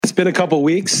been a couple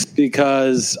weeks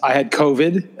because I had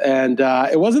COVID, and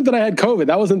it wasn't that I had COVID.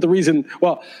 That wasn't the reason.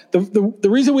 Well, the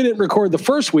reason we didn't record the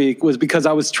first week was because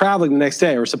I was traveling the next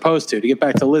day, or supposed to get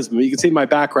back to Lisbon. But you can see my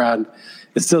background.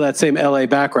 It's still that same LA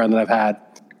background that I've had.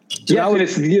 So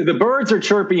the birds are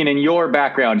chirping in your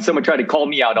background. Someone tried to call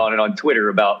me out on it on Twitter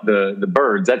about the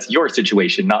birds. That's your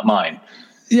situation, not mine.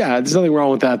 Yeah, there's nothing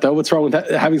wrong with that, though. What's wrong with that?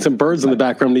 Having some birds in the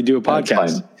background when you do a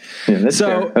podcast? That's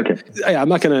so fair. Okay. Yeah, I'm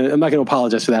not gonna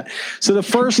apologize for that. So the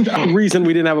first reason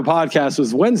we didn't have a podcast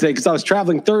was Wednesday because I was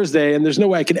traveling Thursday, and there's no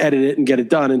way I could edit it and get it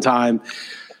done in time.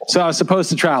 So I was supposed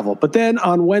to travel, but then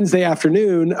on Wednesday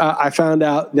afternoon, I found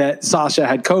out that Sasha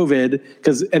had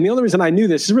COVID. And the only reason I knew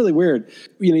this is really weird.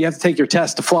 You have to take your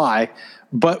test to fly,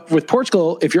 but with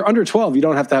Portugal, if you're under 12, you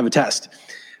don't have to have a test.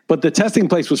 But the testing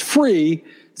place was free.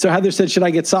 So Heather said, should I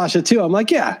get Sasha too? I'm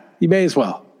like, yeah, you may as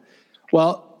well.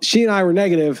 Well, she and I were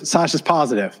negative. Sasha's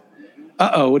positive.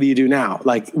 What do you do now?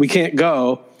 Like, we can't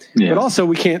go, but also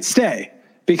we can't stay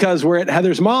because we're at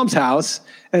Heather's mom's house,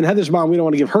 and Heather's mom, we don't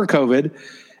want to give her COVID.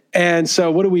 And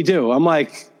so what do? I'm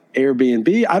like,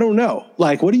 Airbnb? I don't know.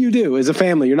 Like, what do you do as a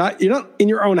family? You're not in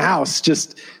your own house,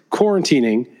 just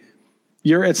quarantining.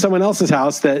 You're at someone else's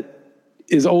house that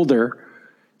is older.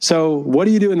 So what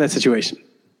do you do in that situation?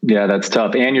 Yeah, that's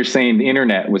tough. And you're saying the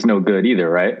internet was no good either,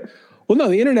 right? Well, no,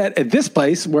 the internet at this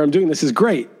place where I'm doing this is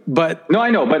great, but no,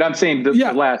 I know, but I'm saying the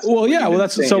last. Well, yeah, well,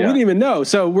 that's so we didn't even know.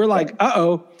 So we're like,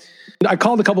 I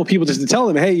called a couple of people just to tell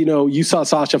them, hey, you saw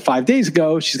Sasha 5 days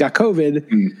ago. She's got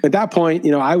COVID. At that point,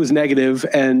 I was negative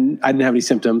and I didn't have any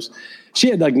symptoms. She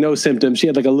had like no symptoms. She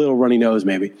had like a little runny nose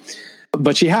maybe,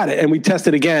 but she had it. And we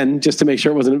tested again just to make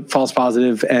sure it wasn't false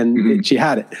positive, and she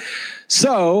had it.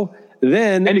 So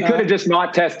then, and you could have just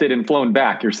not tested and flown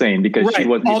back, you're saying, because she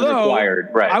wasn't even required.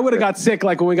 Right. I would have got sick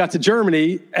like when we got to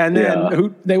Germany, and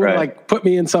then they would like put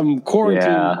me in some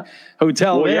quarantine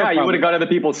hotel. Well, you would have got other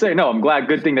people say, no, I'm glad,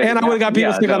 good thing that. And I would have got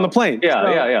people sick on the plane.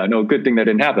 No, good thing that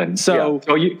didn't happen. So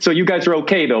you guys are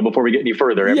okay though, before we get any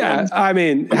further. I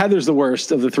mean, Heather's the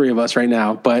worst of the three of us right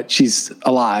now, but she's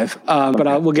alive.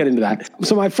 But we'll get into that.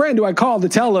 So my friend who I called to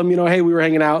tell him, hey, we were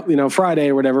hanging out, Friday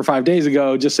or whatever, 5 days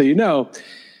ago, just so you know.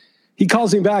 He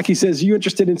calls me back. He says, you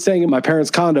interested in staying in my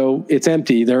parents' condo? It's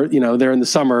empty. They're in the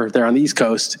summer. They're on the East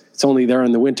Coast. It's only there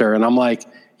in the winter. And I'm like,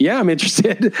 yeah, I'm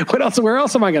interested. Where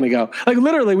else am I going to go? Like,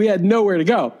 literally, we had nowhere to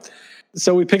go.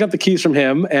 So we pick up the keys from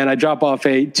him, and I drop off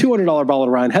a $200 bottle of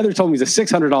wine. Heather told me it's a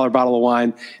 $600 bottle of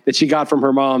wine that she got from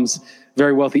her mom's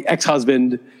very wealthy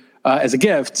ex-husband as a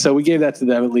gift. So we gave that to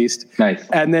them at least. Nice.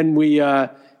 And then we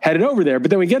headed over there. But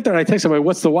then we get there, and I text them,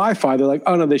 what's the Wi-Fi? They're like,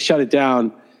 oh, no, they shut it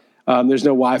down. There's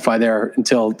no Wi-Fi there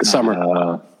until the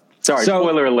summer.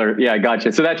 Spoiler alert. Yeah, I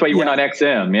gotcha. So that's why you went on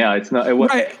XM. Yeah, it's not.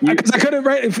 Right. Because I could have,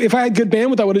 if I had good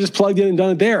bandwidth, I would have just plugged in and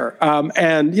done it there.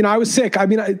 And, I was sick. I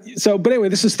mean, but anyway,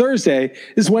 this is Thursday.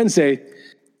 This is Wednesday.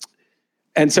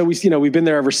 And so we've been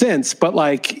there ever since. But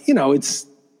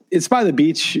it's by the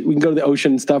beach. We can go to the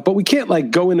ocean and stuff. But we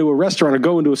can't go into a restaurant or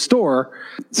go into a store.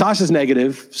 Sasha's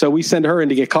negative. So we send her in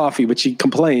to get coffee, but she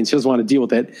complains. She doesn't want to deal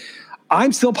with it.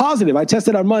 I'm still positive. I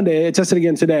tested on Monday. I tested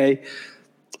again today.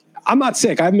 I'm not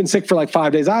sick. I haven't been sick for like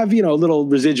 5 days. I have, a little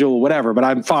residual whatever, but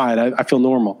I'm fine. I feel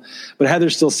normal. But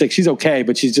Heather's still sick. She's okay,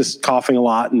 but she's just coughing a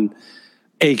lot and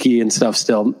achy and stuff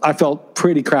still. I felt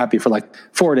pretty crappy for like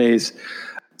 4 days.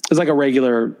 It was like a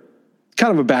regular,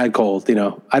 kind of a bad cold,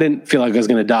 I didn't feel like I was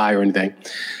going to die or anything.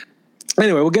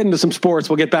 Anyway, we'll get into some sports.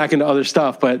 We'll get back into other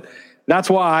stuff, but that's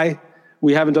why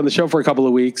we haven't done the show for a couple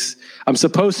of weeks. I'm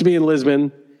supposed to be in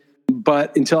Lisbon,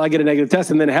 but until I get a negative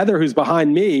test, and then Heather, who's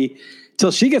behind me, till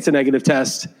she gets a negative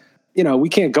test, we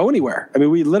can't go anywhere. I mean,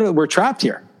 we're trapped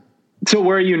here. So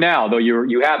where are you now, though?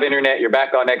 You have internet. You're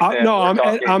back on XM. No,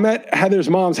 I'm at Heather's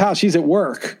mom's house. She's at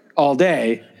work all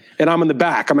day, and I'm in the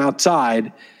back. I'm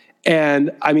outside,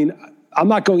 and I mean, I'm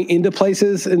not going into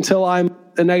places until I'm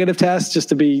a negative test, just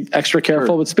to be extra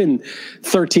careful. Sure. It's been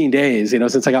 13 days,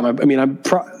 since I got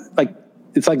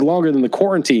it's like longer than the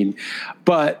quarantine,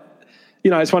 but.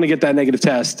 I just want to get that negative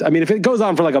test. I mean, if it goes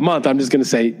on for like a month, I'm just going to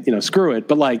say, screw it.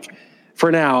 But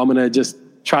for now, I'm going to just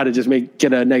try to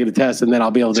get a negative test, and then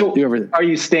I'll be able to do everything. Are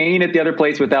you staying at the other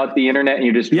place without the internet, and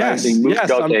you're just driving?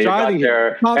 Yes, I'm driving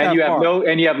there,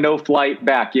 and you have no flight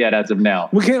back yet as of now.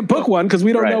 We can't book one because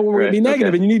we don't know when we're going to be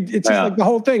negative, and it's just like the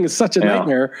whole thing is such a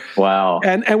nightmare. Wow.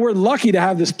 And we're lucky to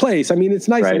have this place. I mean, it's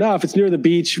nice enough. It's near the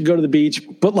beach. We go to the beach,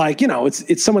 but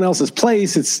it's someone else's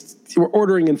place. It's we're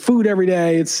ordering in food every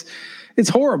day. It's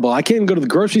horrible. I can't even go to the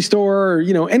grocery store or,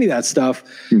 any of that stuff.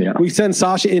 Yeah. We send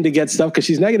Sasha in to get stuff because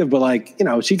she's negative, but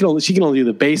she can only do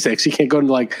the basics. She can't go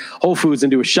into like Whole Foods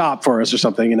and do a shop for us or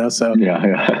something, so.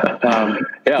 Yeah.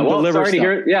 Well,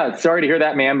 sorry to hear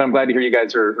that, man, but I'm glad to hear you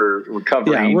guys are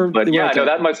recovering.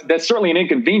 That's certainly an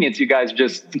inconvenience. You guys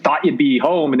just thought you'd be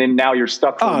home and then now you're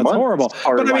stuck for a month. It's horrible.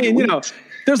 But I mean,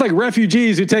 there's like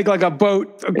refugees who take like a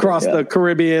boat across the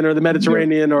Caribbean or the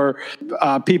Mediterranean or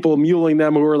people muling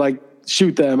them who are like,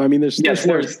 shoot them. I mean,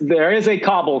 there is a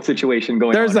Kabul situation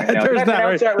going on.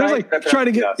 Trying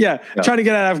to get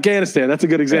out of Afghanistan. That's a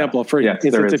good example for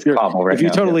instance. If your country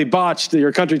totally botched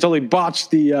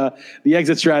the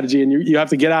exit strategy and you have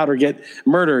to get out or get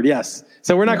murdered. Yes.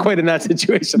 So we're not quite in that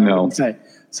situation. I wouldn't say.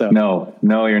 So no,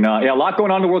 you're not. Yeah, a lot going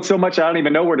on in the world so much I don't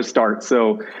even know where to start.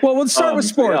 So we'll start with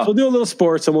sports. Yeah. We'll do a little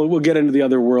sports and we'll get into the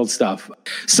other world stuff.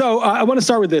 So I want to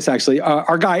start with this actually.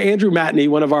 Our guy Andrew Matney,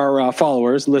 one of our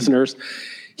followers, listeners,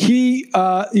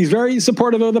 he's very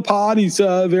supportive of the pod. He's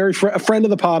a friend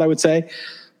of the pod, I would say.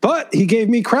 But he gave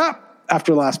me crap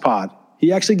after last pod.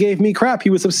 He actually gave me crap. He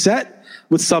was upset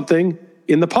with something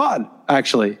in the pod,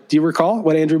 actually. Do you recall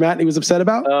what Andrew Matney was upset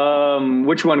about?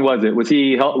 Which one was it? Was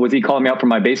he calling me out for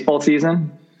my baseball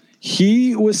season?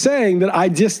 He was saying that I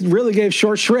just really gave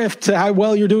short shrift to how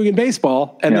well you're doing in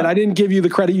baseball and that I didn't give you the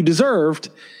credit you deserved.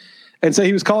 And so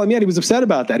he was calling me out. He was upset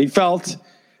about that. He felt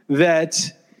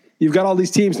that you've got all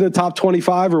these teams in the top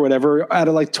 25 or whatever out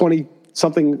of like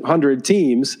 20-something 100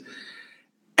 teams.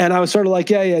 And I was sort of like,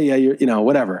 you're,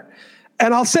 whatever.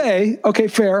 And I'll say, okay,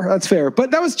 fair. That's fair. But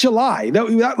that was July.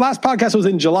 That last podcast was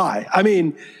in July. I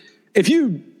mean, if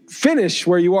you finish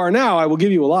where you are now, I will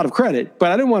give you a lot of credit.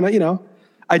 But I didn't want to,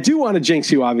 I do want to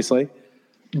jinx you, obviously.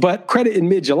 But credit in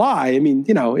mid-July. I mean,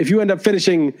 if you end up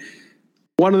finishing,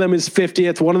 one of them is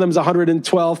 50th, one of them is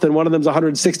 112th, and one of them is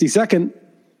 162nd,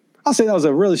 I'll say that was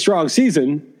a really strong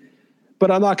season.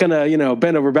 But I'm not going to,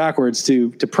 bend over backwards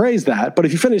to praise that. But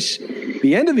if you finish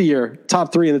the end of the year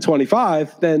top 3 in the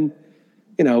 25, then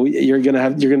you're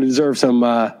going to deserve some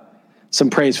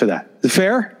praise for that. Is it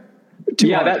fair?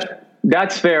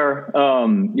 That's fair. How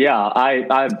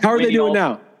are they doing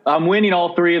now? I'm winning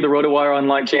all 3 of the RotoWire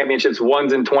Online Championships.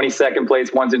 One's in 22nd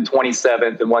place, one's in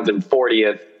 27th, and one's in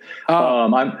 40th. You're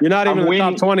not even in the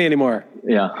top 20 anymore.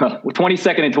 Yeah.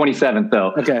 22nd and 27th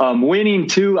though. Okay. Winning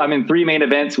 2. I'm in 3 main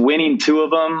events, winning 2 of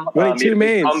them. Winning 2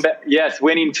 mains. Yes.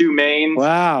 Winning 2 mains.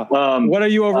 Wow. What are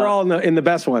you overall in the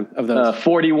best one of those?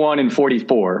 41 and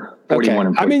 44. 41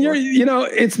 and 44. I mean,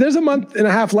 there's a month and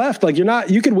a half left. Like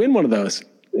you could win one of those.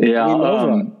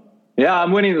 Yeah.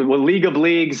 I'm winning with League of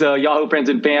Leagues, Yahoo Friends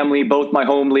and Family, both my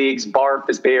home leagues, Barf,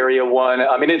 this Bay Area one.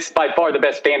 I mean, it's by far the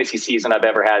best fantasy season I've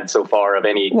ever had so far of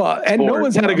any. Well, and no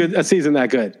one's had a season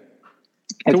that good.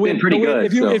 It's been pretty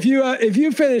good. If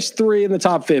you finish 3 in the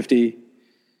top 50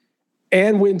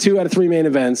 and win 2 out of 3 main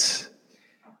events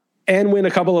and win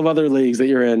a couple of other leagues that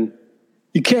you're in,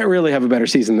 you can't really have a better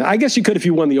season. I guess you could if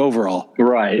you won the overall.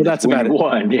 Right. But that's about it.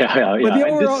 Yeah.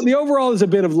 But the overall is a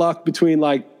bit of luck between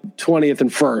like 20th and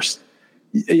 1st.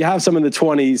 You have some in the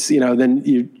 20s, then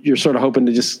you're sort of hoping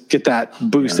to just get that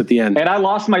boost at the end. And I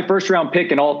lost my first round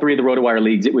pick in all 3 of the RotoWire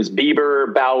leagues. It was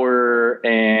Bieber, Bauer,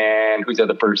 and who's the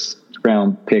other first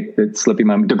round pick that's slipping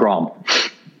my DeGrom.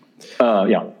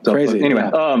 So, crazy. Anyway,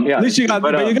 At least you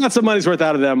got some money's worth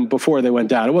out of them before they went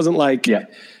down. It wasn't like you had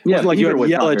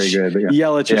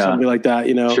Yelich or something like that.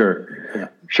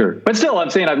 Sure. But still, I'm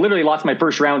saying I've literally lost my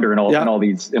first rounder in all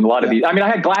these, in a lot of these. I mean, I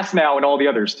had Glasnow and all the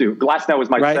others too. Glasnow was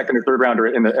my second or third rounder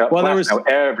in the Glasnow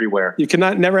everywhere. You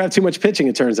cannot never have too much pitching,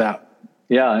 it turns out.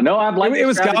 Yeah, no, I've liked it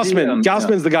was Gausman.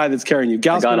 Gausman's the guy that's carrying you.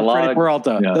 Gausman and Freddie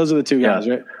Peralta. Yeah. Those are the 2 guys,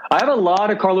 right? I have a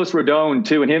lot of Carlos Rodon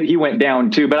too, and he went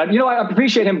down too. But I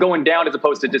appreciate him going down as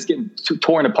opposed to just getting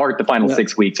torn apart the final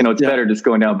 6 weeks. It's better just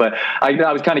going down. But I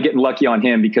was kind of getting lucky on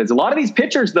him because a lot of these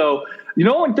pitchers, though,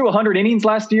 went through 100 innings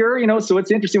last year. So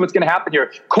it's interesting what's going to happen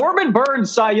here. Corbin Burns'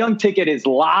 Cy Young ticket is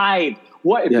live.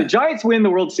 What if the Giants win the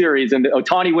World Series and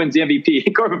Ohtani wins the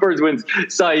MVP? Corbin Burns wins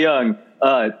Cy Young.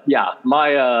 It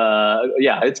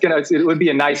would be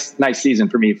a nice season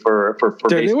for me for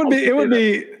Dude, it would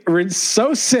be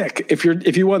so sick if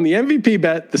you won the MVP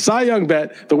bet, the Cy Young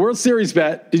bet, the World Series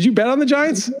bet. Did you bet on the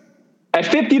Giants? At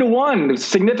 50-1,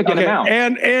 significant amount.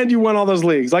 And you won all those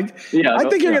leagues. I think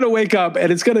you're going to wake up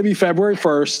and it's going to be February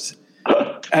 1st.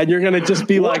 And you're going to just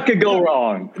be what could go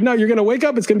wrong? No, you're going to wake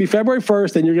up. It's going to be February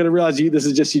 1st. And you're going to realize you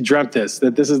dreamt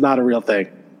that this is not a real thing.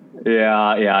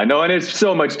 Yeah. No, and there's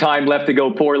so much time left to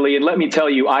go poorly. And let me tell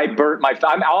you, I'm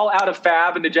all out of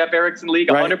Fab in the Jeff Erickson League,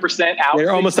 100% out.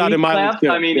 You're almost out in my league too.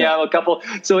 I mean, a couple.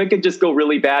 So it could just go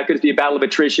really bad. Could be a battle of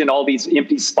attrition, all these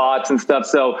empty spots and stuff.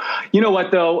 So you know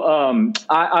what, though?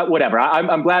 Whatever.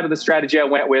 I'm glad with the strategy I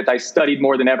went with. I studied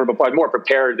more than ever before. I'm more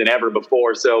prepared than ever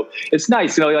before. So it's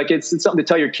nice, like it's something to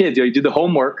tell your kids. You do the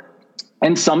homework.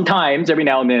 And sometimes, every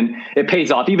now and then, it pays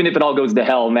off, even if it all goes to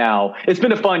hell now. It's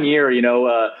been a fun year,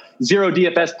 zero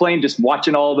DFS playing, just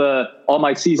watching all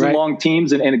my season-long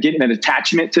teams and getting an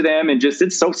attachment to them. And just,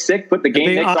 it's so sick. Put the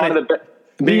game mix on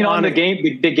being on the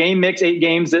game mix, 8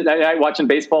 games watching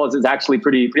baseball is actually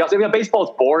pretty awesome. Baseball is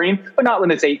boring, but not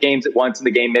when it's 8 games at once and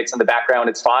the game mix in the background.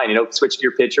 It's fine, switch to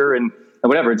your pitcher and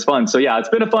whatever. It's fun. So yeah, it's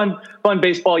been a fun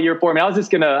baseball year for me. I was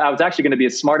actually going to be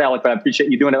a smart aleck, but I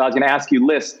appreciate you doing it. I was going to ask you,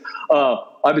 Liss, I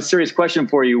have a serious question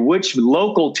for you. Which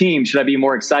local team should I be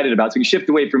more excited about? So you shift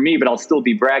away from me, but I'll still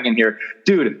be bragging here.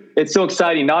 Dude, it's so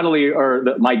exciting. Not only are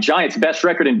my Giants best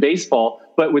record in baseball,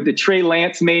 but with the Trey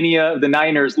Lance mania of the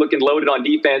Niners looking loaded on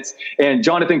defense and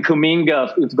Jonathan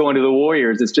Kuminga going to the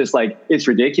Warriors, it's just like, it's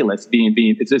ridiculous.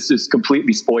 It's just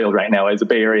completely spoiled right now as a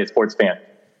Bay Area sports fan.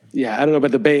 Yeah, I don't know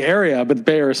about the Bay Area, but the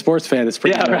Bay Area sports fan is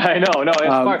pretty. Yeah, right. No.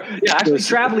 It's actually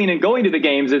traveling and going to the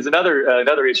games is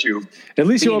another issue. At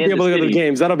least you won't be able to go to the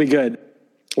games. That'll be good.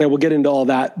 And we'll get into all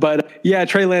that. But yeah,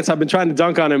 Trey Lance, I've been trying to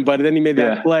dunk on him, but then he made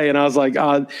that play, and I was like,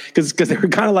 because they were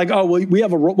kind of like, oh, well,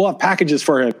 we'll have packages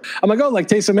for him. I'm like, oh, like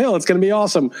Taysom Hill, it's going to be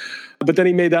awesome. But then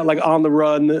he made that like on the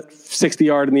run,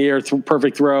 60-yard in the air,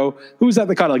 perfect throw. Who was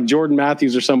that caught it? Like Jordan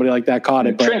Matthews or somebody like that caught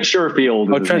it. Trent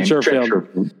Sherfield. Oh, Trent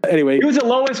Sherfield. Anyway, he was the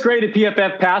lowest graded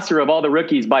PFF passer of all the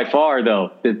rookies by far,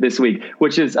 though, this week.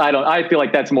 Which is I feel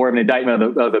like that's more of an indictment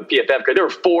of the PFF grade. There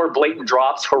were 4 blatant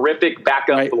drops, horrific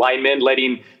backup linemen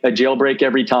letting a jailbreak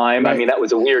every time. Right. I mean, that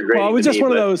was a weird grade. Well, it was just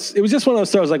one of those. It was just one of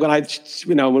those throws. Like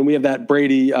when we have that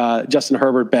Brady Justin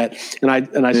Herbert bet, and I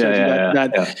showed you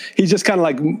that he's just kind of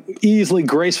like easily,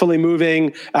 gracefully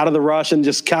moving out of the rush and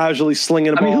just casually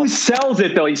slinging a ball. I mean, who sells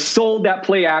it though? He sold that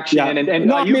play action and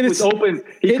Ayuk was open.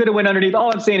 He could have went underneath.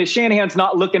 All I'm saying is Shanahan's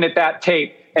not looking at that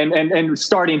tape and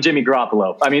starting Jimmy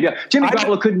Garoppolo. I mean, Jimmy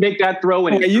Garoppolo couldn't make that throw.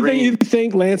 You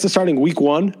think Lance is starting week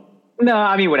 1? No,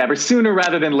 I mean, whatever. Sooner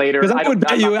rather than later. Because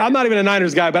I'm not even a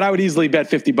Niners guy, but I would easily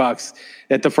bet $50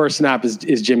 that the first snap is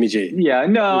Jimmy G. Yeah,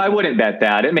 no, I wouldn't bet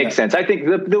that. It makes sense. I think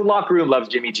the locker room loves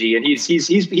Jimmy G, and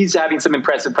he's having some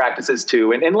impressive practices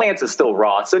too. And Lance is still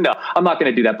raw, so no, I'm not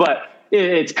going to do that. But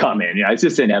it's coming. Yeah, it's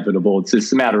just inevitable. It's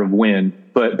just a matter of when.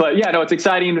 But yeah, no, it's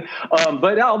exciting.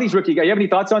 But all these rookie guys, you have any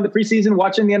thoughts on the preseason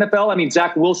watching the NFL? I mean,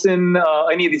 Zach Wilson,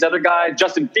 any of these other guys,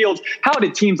 Justin Fields. How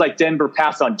did teams like Denver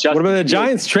pass on Justin? What about the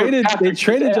Giants? They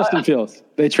traded Justin Fields.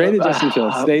 They traded Justin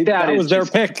Fields. That was their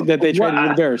pick that they traded with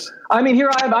the Bears. I mean,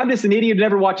 here I'm just an idiot who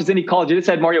never watches any college. I just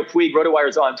had Mario Puig,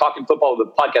 RotoWire's on Talking Football,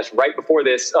 the podcast right before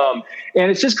this.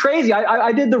 And it's just crazy.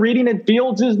 I did the reading and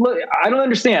Fields I don't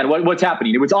understand what's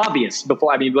happening. It was obvious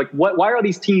before. I mean, like why are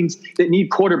these teams that need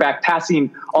quarterback passing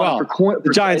on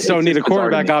the Giants don't need a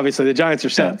quarterback, obviously. The Giants are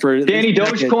set for Danny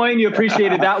Dogecoin. You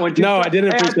appreciated that one too. No, I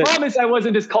didn't appreciate I promise I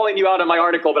wasn't just calling you out on my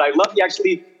article, but I love you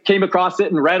actually came across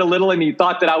it and read a little, and you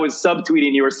thought that I was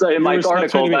subtweeting you or in my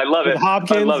article. But I love it.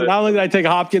 Hopkins. Not only did I take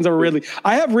Hopkins over Ridley,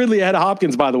 I have Ridley ahead of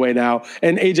Hopkins, by the way, now,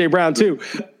 and AJ Brown too.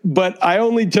 But I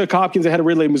only took Hopkins ahead of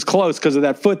Ridley and was close because of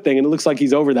that foot thing, and it looks like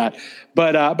he's over that.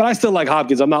 But I still like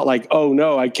Hopkins. I'm not like, oh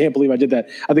no, I can't believe I did that.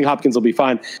 I think Hopkins will be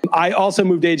fine. I also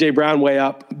moved AJ Brown way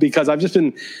up because I've just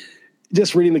been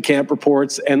reading the camp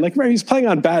reports, and like, he's playing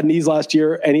on bad knees last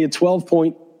year, and he had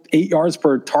 12.8 yards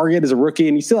per target as a rookie,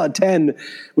 and he still had 10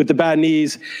 with the bad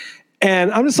knees.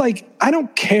 And I'm just like, I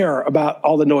don't care about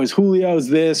all the noise. Julio's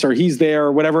this or he's there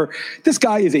or whatever. This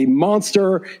guy is a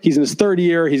monster. He's in his 3rd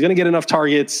year. He's going to get enough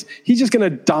targets. He's just going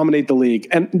to dominate the league.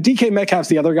 And DK Metcalf's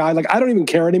the other guy. Like, I don't even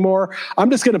care anymore. I'm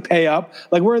just going to pay up.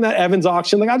 Like, we're in that Evans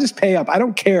auction. Like, I'll just pay up. I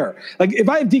don't care. Like, if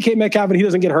I have DK Metcalf and he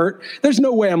doesn't get hurt, there's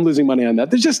no way I'm losing money on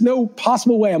that. There's just no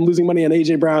possible way I'm losing money on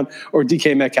AJ Brown or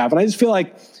DK Metcalf. And I just feel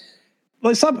like,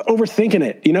 stop overthinking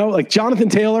it. Like Jonathan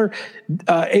Taylor,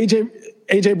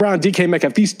 AJ Brown, DK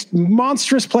Metcalf, these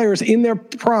monstrous players in their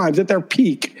primes, at their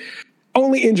peak,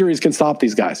 only injuries can stop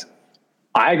these guys.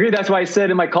 I agree. That's why I said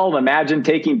in my column, imagine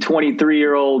taking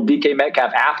 23-year-old DK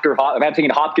Metcalf imagine taking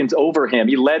Hopkins over him.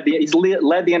 He's led the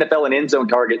NFL in end zone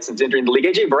targets since entering the league.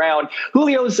 AJ Brown,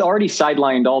 Julio's already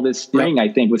sidelined all this spring, I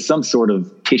think, with some sort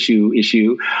of tissue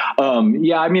issue.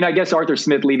 Yeah, I mean, I guess Arthur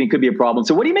Smith leaving could be a problem.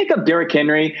 So what do you make of Derrick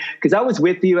Henry? Because I was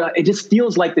with you. It just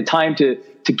feels like the time to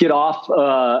get off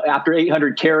after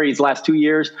 800 carries last 2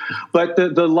 years. But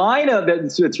the line of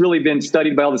that's really been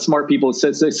studied by all the smart people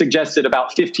suggested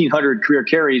about 1,500 career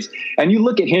carries. And you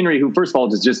look at Henry, who first of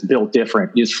all is just built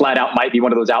different. He just flat out might be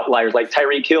one of those outliers like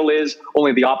Tyreek Hill is,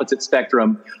 only the opposite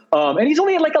spectrum. And he's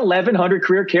only at like 1,100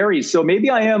 career carries. So maybe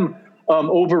I am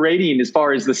overrating as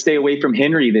far as the stay away from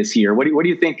Henry this year. What do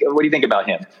you think? What do you think about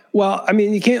him? Well, I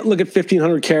mean, you can't look at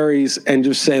 1,500 carries and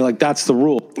just say like that's the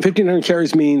rule. 1,500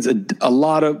 carries means a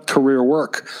lot of career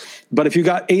work. But if you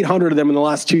got 800 of them in the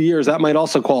last 2 years, that might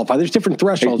also qualify. There's different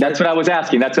thresholds. That's right? What I was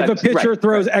asking. If a pitcher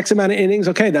throws X amount of innings,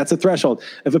 okay, that's a threshold.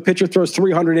 If a pitcher throws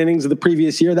 300 innings of the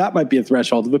previous year, that might be a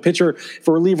threshold. If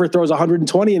a reliever throws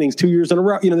 120 innings 2 years in a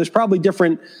row, there's probably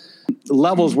different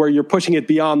levels where you're pushing it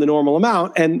beyond the normal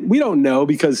amount. And we don't know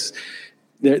because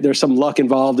there's some luck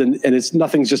involved and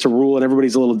nothing's just a rule and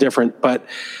everybody's a little different. But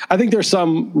I think there's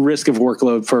some risk of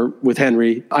workload with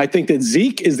Henry. I think that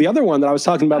Zeke is the other one that I was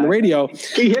talking about on the radio.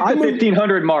 He hit the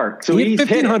 1,500 mark. So he's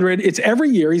 1,500. It's every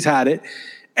year he's had it.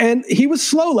 And he was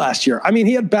slow last year. I mean,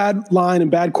 he had bad line and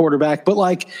bad quarterback, but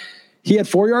like he had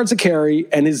 4 yards a carry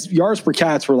and his yards per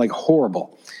catch were like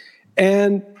horrible.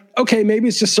 And okay, maybe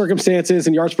it's just circumstances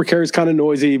and yards per carry is kind of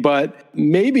noisy, but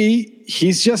maybe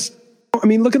he's just, I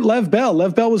mean, look at Lev Bell.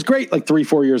 Lev Bell was great like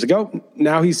 3-4 years ago.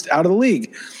 Now he's out of the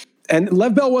league. And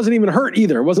Lev Bell wasn't even hurt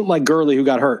either. It wasn't like Gurley who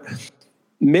got hurt.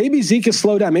 Maybe Zeke is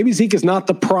slowed down. Maybe Zeke is not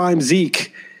the prime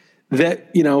Zeke that,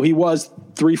 he was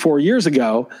 3-4 years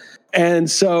ago. And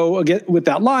so again, with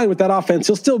that line, with that offense,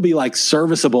 he'll still be like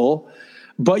serviceable,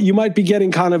 but you might be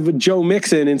getting kind of a Joe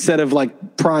Mixon instead of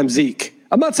like prime Zeke.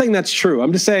 I'm not saying that's true.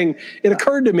 I'm just saying it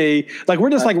occurred to me, like we're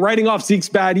just like writing off Zeke's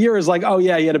bad year as like, oh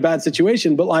yeah, he had a bad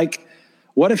situation. But like,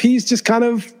 what if he's just kind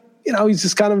of, he's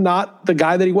just kind of not the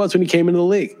guy that he was when he came into the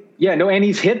league? Yeah, no, and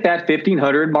he's hit that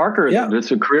 1,500 marker. Yeah.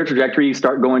 It's a career trajectory. You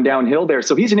start going downhill there.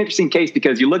 So he's an interesting case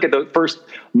because you look at the first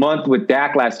month with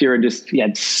Dak last year and just he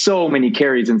had so many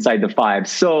carries inside the 5,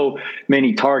 so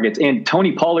many targets. And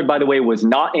Tony Pollard, by the way, was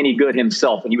not any good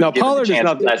himself when he was given the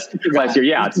chance last year.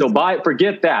 Yeah, so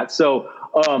forget that. So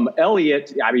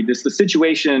Elliott, I mean, the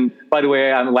situation, by the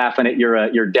way, I'm laughing at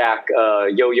your Dak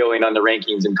yo-yoing on the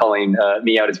rankings and calling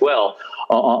me out as well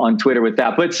on Twitter with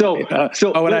that. But it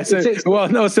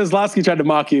says Lasky tried to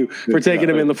mock you for taking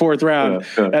him in the 4th round.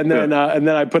 And then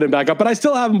I put him back up, but I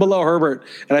still have him below Herbert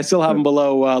and I still have him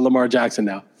below Lamar Jackson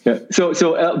now. Yeah. So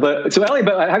Elliott,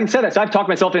 but having said that, so I've talked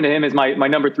myself into him as my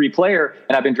number 3 player,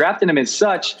 and I've been drafting him as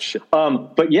such.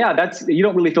 But yeah, you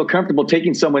don't really feel comfortable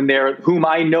taking someone there whom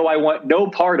I know I want no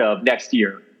part of next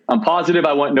year. I'm positive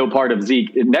I want no part of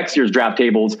Zeke in next year's draft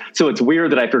tables. So it's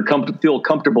weird that I feel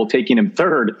comfortable taking him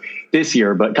 3rd this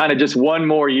year, but kind of just one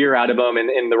more year out of him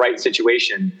in the right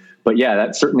situation. But yeah,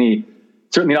 that's certainly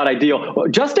not ideal.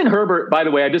 Justin Herbert, by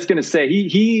the way, I'm just going to say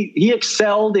he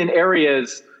excelled in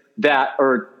areas that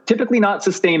are typically not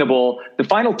sustainable. The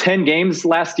final 10 games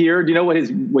last year, do you know what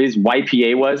his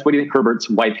YPA was? What do you think Herbert's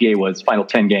YPA was, final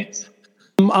 10 games?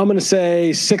 I'm going to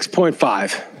say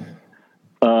 6.5.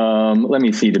 Let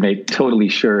me see to make totally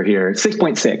sure here.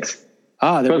 6.6.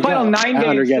 There we go. Final 9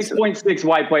 games, 6.6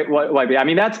 YPA. I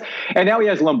mean, and now he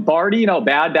has Lombardi. You know how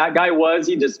bad that guy was.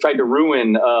 He just tried to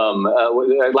ruin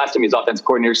last time he was offensive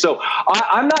coordinator. So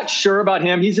I'm not sure about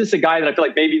him. He's just a guy that I feel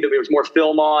like maybe that there was more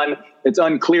film on. It's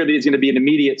unclear that he's going to be an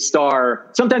immediate star.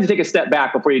 Sometimes you take a step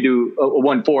back before you do a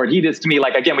one forward. He just, to me,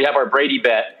 like, again, we have our Brady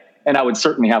bet. And I would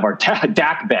certainly have our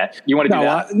Dak bet. You want to do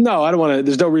that? No, I don't want to.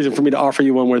 There's no reason for me to offer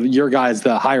you one where your guy's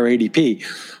the higher ADP.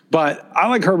 But I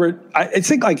like Herbert. I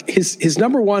think like his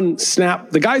number one snap,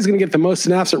 the guy who's going to get the most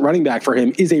snaps at running back for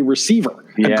him is a receiver.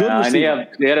 Yeah, a good receiver. And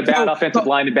they had a bad offensive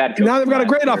line and bad coaching. Now they've got a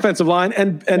great offensive line,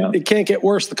 and it can't get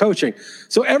worse, the coaching.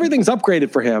 So everything's upgraded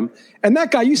for him. And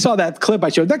that guy, you saw that clip I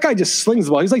showed, that guy just slings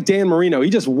the ball. He's like Dan Marino. He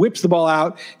just whips the ball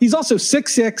out. He's also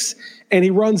 6'6", and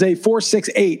he runs a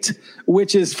 4.68,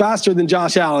 which is faster than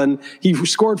Josh Allen. He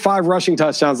scored 5 rushing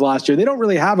touchdowns last year. They don't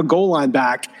really have a goal line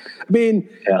back. I mean,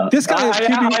 this guy is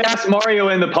QB. I asked Mario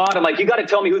in the pod, I'm like, you got to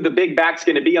tell me who the big back's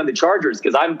going to be on the Chargers,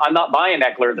 because I'm not buying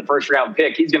Eckler, the first round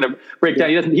pick. He's going to break down.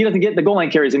 He doesn't get the goal line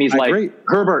carries, and he's like,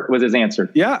 Herbert was his answer.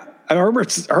 Yeah,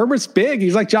 Herbert's big.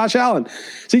 He's like Josh Allen.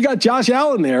 So you got Josh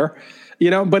Allen there,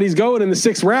 but he's going in the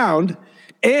 6th round,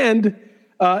 and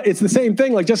it's the same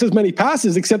thing, like just as many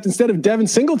passes, except instead of Devin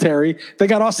Singletary, they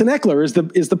got Austin Eckler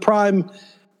is the prime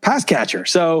pass catcher.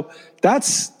 So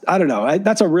that's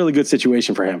a really good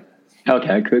situation for him.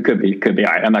 Okay, could be.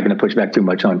 All right, I'm not going to push back too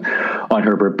much on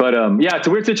Herbert, but yeah, it's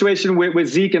a weird situation with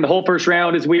Zeke, and the whole first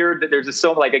round is weird. That there's just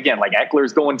so like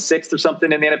Eckler's going 6th or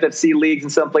something in the NFFC leagues in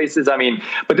some places. I mean,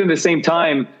 but then at the same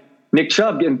time, Nick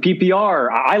Chubb in PPR,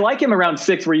 I like him around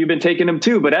 6 where you've been taking him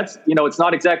too, but that's it's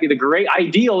not exactly the great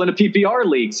ideal in a PPR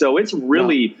league, so it's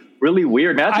really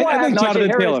weird. That's why I think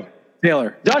Jonathan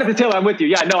Jonathan Taylor, I'm with you.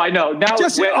 Yeah, no, I know. Now,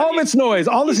 just all this noise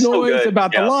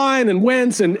about the line and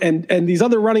Wentz and these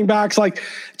other running backs. Like,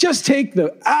 just take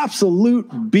the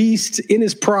absolute beast in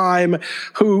his prime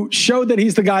who showed that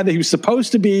he's the guy that he was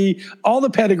supposed to be, all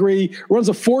the pedigree, runs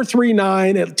a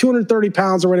 4.39 at 230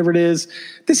 pounds or whatever it is.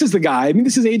 This is the guy. I mean,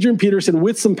 this is Adrian Peterson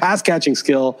with some pass catching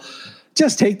skill.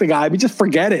 Just take the guy. I mean, just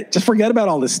forget it. Just forget about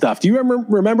all this stuff. Do you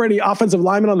remember any offensive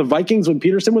linemen on the Vikings when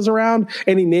Peterson was around?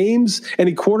 Any names?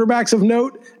 Any quarterbacks of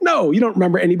note? No, you don't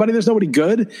remember anybody. There's nobody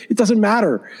good. It doesn't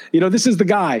matter. This is the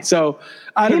guy. So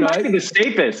I don't know. He might be the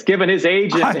safest, given his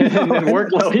age and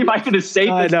workload. He might be the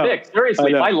safest pick.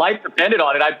 Seriously, if my life depended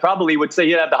on it, I probably would say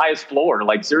he'd have the highest floor.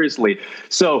 Like, seriously.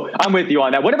 So I'm with you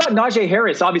on that. What about Najee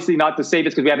Harris? Obviously not the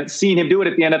safest because we haven't seen him do it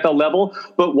at the NFL level.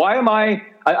 But why am I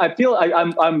feel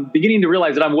I'm beginning to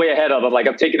realize that I'm way ahead of him. Like,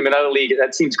 I'm taking him in another league.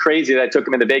 That seems crazy that I took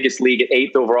him in the Vegas league at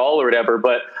 8th overall or whatever.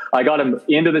 But I got him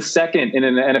into the 2nd in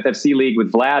an NFFC league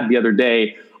with Vlad the other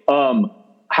day.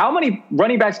 How many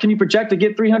running backs can you project to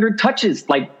get 300 touches?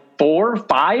 Like 4,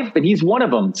 5, and he's one of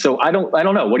them. So I don't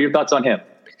know. What are your thoughts on him?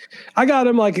 I got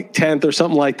him like 10th or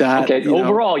something like that. Okay,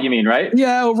 overall, you mean, right?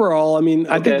 Yeah, overall. I mean,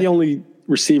 I think the only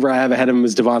receiver I have ahead of him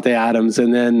is Devontae Adams,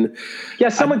 and then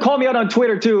someone called me out on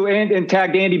Twitter too and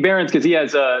tagged Andy Behrens because he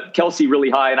has Kelsey really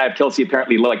high, and I have Kelsey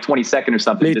apparently like 22nd or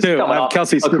something. Me too. I have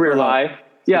Kelsey's a career high.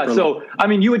 Yeah, so I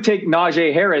mean, you would take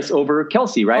Najee Harris over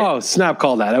Kelsey, right? Oh, snap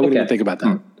call that. I wouldn't even think about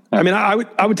that. I mean, I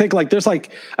would take I'd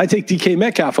take DK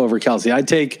Metcalf over Kelsey. I'd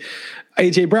take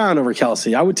AJ Brown over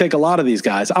Kelsey. I would take a lot of these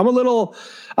guys.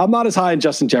 I'm not as high in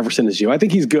Justin Jefferson as you. I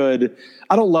think he's good.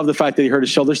 I don't love the fact that he hurt his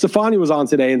shoulder. Stefania was on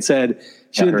today and said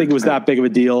she didn't think it was that big of a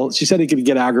deal. She said he could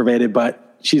get aggravated,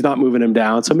 but she's not moving him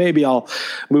down. So maybe I'll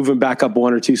move him back up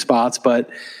 1 or 2 spots. But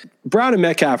Brown and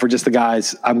Metcalf are just the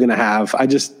guys I'm going to have.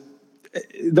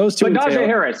 Those two. But Najee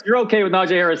Harris, you're okay with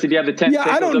Najee Harris if you have the 10th. Yeah,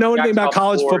 I don't know anything about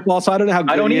college football, so I don't know how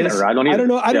good he is. I don't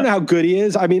know how good he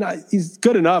is. I mean, he's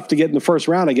good enough to get in the first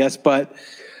round, I guess,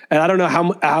 and I don't know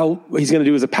how he's going to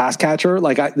do as a pass catcher.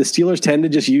 Like the Steelers tend to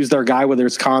just use their guy, whether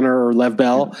it's Connor or Lev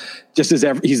Bell, just as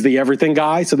he's the everything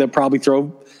guy. So they'll probably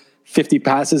throw 50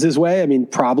 passes his way. I mean,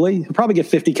 he'll probably get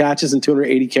 50 catches and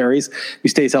 280 carries if he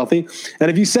stays healthy. And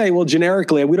if you say, well,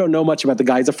 generically, we don't know much about the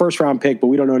guy. He's a first round pick, but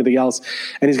we don't know anything else.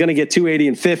 And he's going to get 280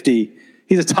 and 50.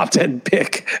 He's a top 10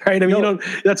 pick, right? I mean,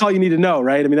 that's all you need to know,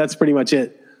 right? I mean, that's pretty much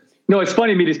it. No, it's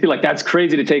funny to me to just be like, that's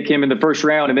crazy to take him in the first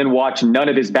round and then watch none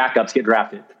of his backups get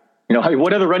drafted.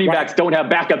 What other running backs don't have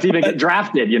backups even get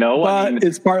drafted, But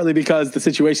it's partly because the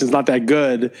situation's not that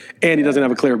good and he doesn't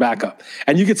have a clear backup.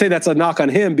 And you could say that's a knock on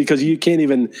him because you can't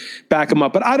even back him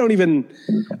up. But I don't even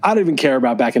care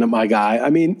about backing up my guy. I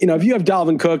mean, if you have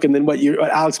Dalvin Cook and then what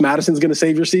Alex Madison's going to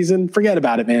save your season, forget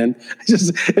about it, man.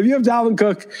 If you have Dalvin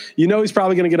Cook, he's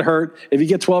probably going to get hurt. If you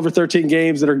get 12 or 13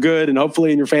 games that are good and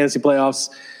hopefully in your fantasy playoffs,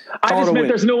 I just meant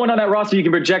there's no one on that roster you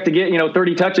can project to get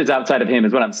 30 touches outside of him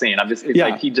is what I'm saying.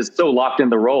 Like he just so locked in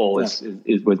the role was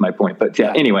my point. But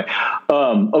anyway,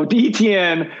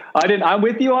 ETN, I'm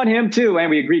with you on him too, and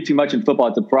we agree too much in football.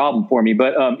 It's a problem for me.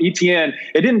 But ETN,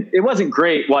 it wasn't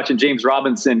great watching James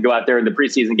Robinson go out there in the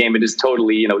preseason game and just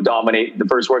totally dominate the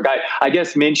first word guy. I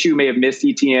guess Minshew may have missed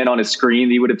ETN on a screen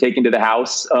that he would have taken to the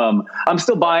house. I'm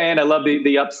still buying. I love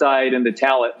the upside and the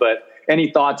talent, but.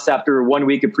 Any thoughts after 1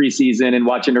 week of preseason and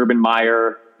watching Urban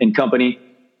Meyer and company?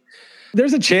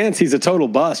 There's a chance he's a total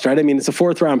bust, right? I mean, it's a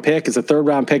 4th round pick. It's a 3rd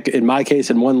round pick in my case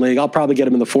in one league. I'll probably get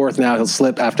him in the 4th now. He'll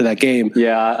slip after that game.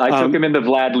 Yeah, I took him in the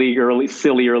Vlad league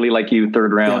early like you,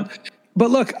 3rd round. Yeah.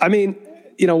 But look, I mean,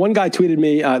 one guy tweeted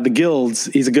me, the Guilds,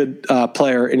 he's a good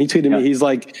player, and he tweeted me, he's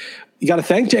like, you got to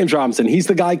thank James Robinson. He's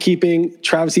the guy keeping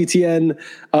Travis Etienne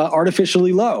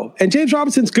artificially low. And James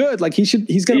Robinson's good. Like he's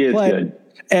going to play. Good.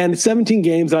 And 17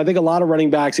 games, and I think a lot of running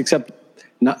backs, except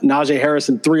Najee Harris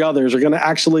and 3 others, are going to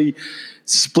actually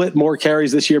split more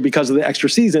carries this year because of the extra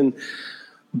season.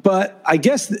 But I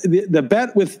guess the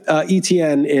bet with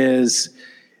ETN is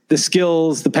the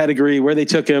skills, the pedigree, where they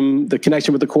took him, the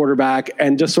connection with the quarterback,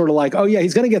 and just sort of like, oh, yeah,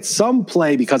 he's going to get some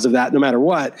play because of that no matter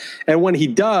what. And when he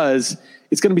does,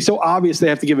 it's going to be so obvious they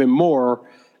have to give him more.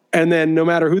 And then no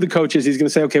matter who the coach is, he's going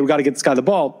to say, okay, we got to get this guy the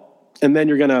ball. And then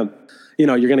you're going to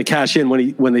you're going to cash in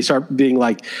when they start being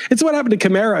like, it's what happened to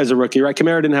Kamara as a rookie, right?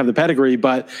 Kamara didn't have the pedigree,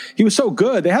 but he was so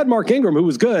good. They had Mark Ingram, who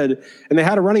was good, and they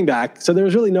had a running back. So there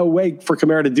was really no way for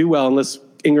Kamara to do well unless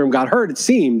Ingram got hurt, it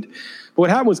seemed. But what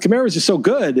happened was Kamara was just so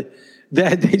good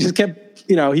that they just kept,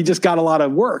 he just got a lot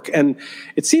of work. And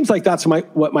it seems like that's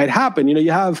what might happen.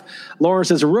 You have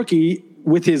Lawrence as a rookie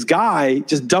with his guy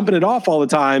just dumping it off all the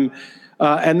time,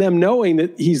 and them knowing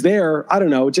that he's there. I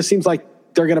don't know. It just seems like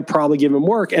they're going to probably give him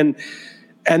work. And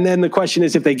then the question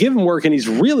is, if they give him work and he's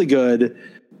really good,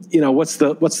 what's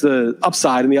the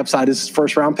upside? And the upside is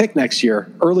first round pick next year,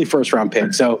 early first round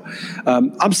pick. So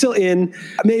I'm still in.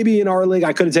 Maybe in our league,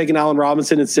 I could have taken Allen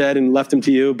Robinson instead and left him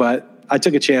to you, but I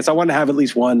took a chance. I wanted to have at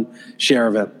least one share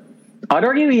of it. I'd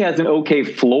argue he has an okay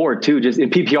floor too, just in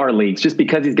PPR leagues, just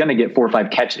because he's going to get 4 or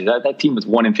 5 catches. That team was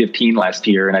 1-15 last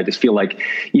year, and I just feel like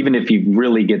even if he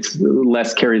really gets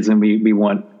less carries than we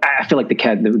want, I feel like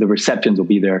the receptions will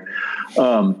be there.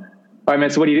 All right, man.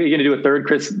 So what are you going to do? A third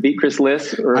beat Chris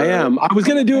Liss? I am. I was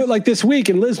going to do it like this week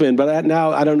in Lisbon, but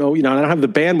now I don't know. I don't have the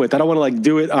bandwidth. I don't want to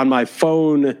do it on my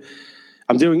phone.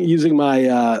 I'm using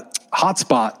my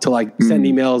hotspot to send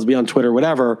emails, be on Twitter,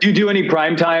 whatever. Do you do any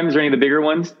prime times or any of the bigger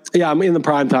ones? Yeah, I'm in the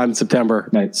prime time in September.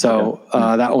 Nice. So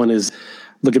that one is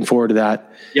looking forward to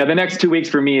that. Yeah, the next 2 weeks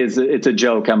for me it's a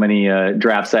joke how many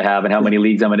drafts I have and how many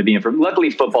leagues I'm going to be in. Luckily,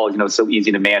 football is so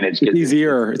easy to manage. It's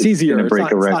easier. It's easier.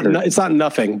 It's not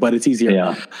nothing, but it's easier.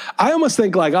 Yeah. I almost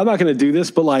think I'm not going to do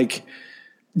this, but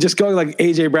just going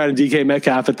AJ Brown and DK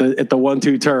Metcalf at the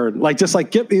 1-2 turn,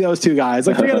 get me those two guys.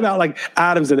 Forget about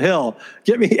Adams and Hill.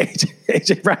 Get me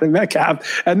AJ Brown and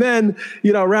Metcalf, and then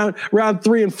round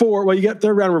 3 and 4. Well, you get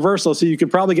third round reversal, so you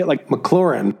could probably get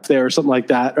McLaurin there or something like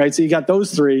that, right? So you got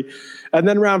those 3, and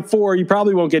then round 4 you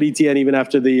probably won't get ETN even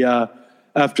after the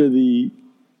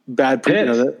bad.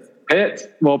 Pitts.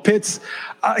 Well, Pitts.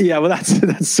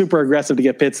 That's super aggressive to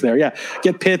get Pitts there. Yeah,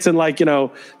 get Pitts and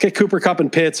get Cooper Kupp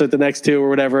and Pitts at the next 2 or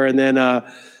whatever, and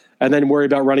then worry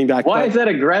about running back. Why is that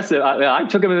aggressive? I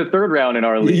took him in the 3rd round in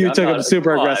our league. You took him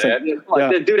super aggressive.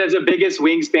 The dude has the biggest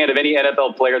wingspan of any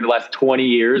NFL player in the last 20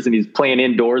 years, and he's playing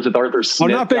indoors with Arthur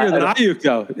Smith. Not bigger than Ayuk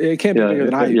though. It can't be bigger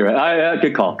than Ayuk. You're right.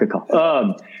 Good call.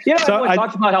 Everyone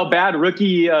talks about how bad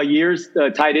rookie years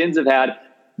tight ends have had.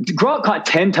 Gronk caught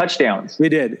 10 touchdowns. We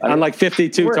did on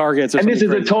 52 targets. And this is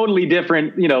a totally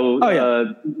different,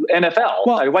 NFL.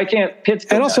 Well, why can't Pitts?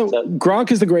 And also,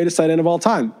 Gronk is the greatest tight end of all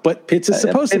time, but Pitts is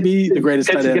supposed to be the greatest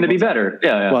tight end. Pitts is going to be better.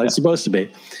 Yeah. Well, he's supposed to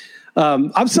be.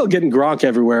 I'm still getting Gronk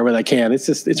everywhere where I can.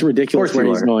 It's ridiculous where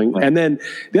he's going. Right. And then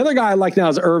the other guy I like now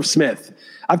is Irv Smith.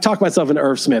 I've talked myself into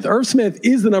Irv Smith. Irv Smith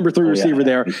is the number 3 receiver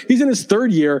there. He's in his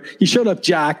 3rd year. He showed up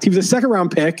jacked. He was a 2nd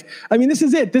round pick. I mean, this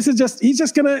is it. He's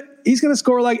going to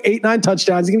score 8-9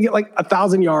 touchdowns. He's going to get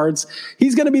 1,000 yards.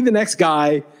 He's going to be the next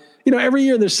guy. Every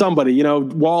year there's somebody.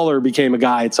 Waller became a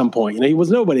guy at some point. He was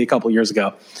nobody a couple of years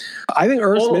ago. I think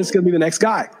Irv Smith's going to be the next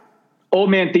guy. Old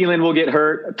man Thielen will get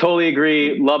hurt. Totally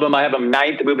agree. Love him. I have him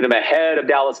 9th, moving him ahead of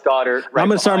Dallas Goedert. I'm going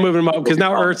to start moving him up because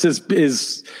now Ertz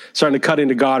is starting to cut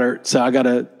into Goddard. So I got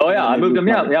to. Oh, yeah. I moved him.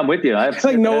 Yeah, I'm with you. It's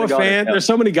Noah Fant. There's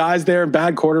so many guys there and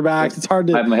bad quarterbacks. It's hard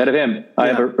to. I have him ahead of him. I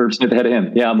have Irv Smith ahead of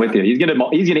him. Yeah, I'm with you. He's going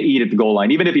to eat at the goal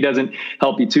line. Even if he doesn't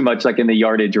help you too much, in the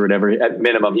yardage or whatever, at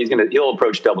minimum, he'll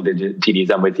approach double-digit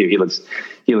TDs. I'm with you. He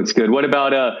looks good. What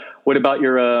about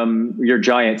your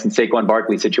Giants and Saquon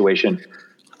Barkley situation?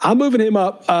 I'm moving him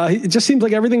up. It just seems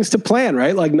like everything's to plan,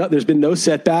 right? There's been no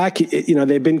setback.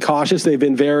 They've been cautious. They've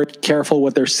been very careful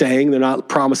what they're saying. They're not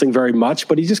promising very much,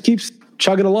 but he just keeps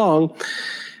chugging along.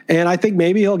 And I think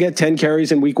maybe he'll get 10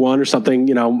 carries in week 1 or something,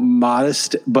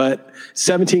 modest, but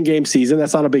 17-game season,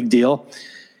 that's not a big deal.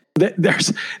 They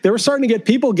were starting to get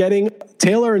people getting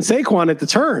Taylor and Saquon at the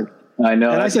turn. I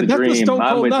know. And I said, that's the Stone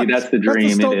Cold nuts. That's the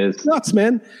dream. It is nuts,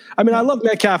 man. I mean, I love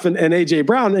Metcalf and AJ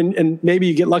Brown, and maybe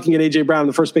you get lucky at AJ Brown in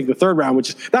the first pick of the 3rd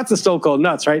round, that's the Stone Cold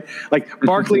nuts, right?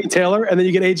 Barkley and Taylor, and then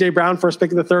you get AJ Brown first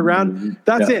pick of the 3rd round.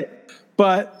 That's it.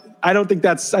 But I don't think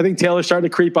I think Taylor's starting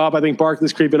to creep up. I think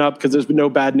Barkley's creeping up because there's been no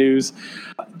bad news.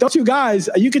 Those 2 guys,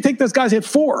 you could take those guys at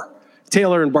 4,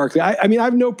 Taylor and Barkley. I mean, I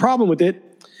have no problem with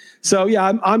it. So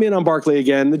yeah, I'm in on Barkley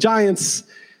again. The Giants.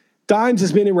 Dimes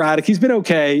has been erratic. He's been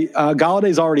okay.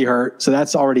 Galladay's already hurt, so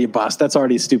that's already a bust. That's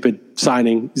already a stupid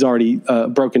signing. He's already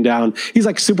broken down. He's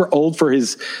super old for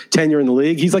his tenure in the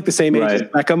league. He's the same age as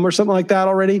Beckham or something like that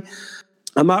already.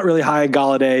 I'm not really high on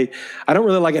Galladay. I don't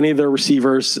really like any of their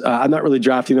receivers. I'm not really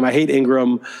drafting them. I hate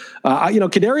Ingram.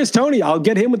 Kadarius Toney, I'll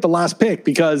get him with the last pick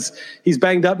because he's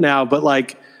banged up now, but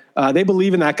they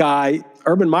believe in that guy.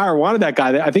 Urban Meyer wanted that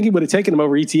guy. I think he would have taken him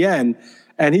over ETN,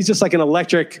 and he's just an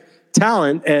electric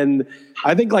talent. And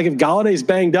I think if Galladay's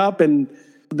banged up and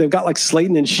they've got like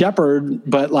Slayton and Shepard,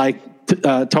 but like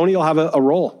Tony will have a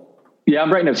role. Yeah,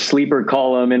 I'm writing a sleeper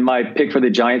column, and my pick for the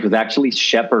Giants was actually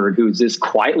Shepard, who's just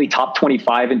quietly top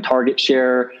 25 in target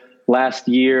share last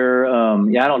year.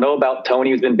 I don't know about Tony,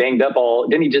 who's been banged up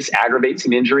didn't he just aggravate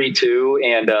some injury too?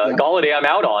 And Golladay I'm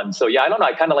out on. So yeah, I don't know.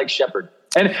 I kind of like Shepard.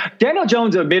 And Daniel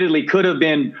Jones admittedly could have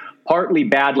been partly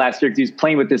bad last year because he was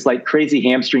playing with this like crazy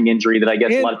hamstring injury that I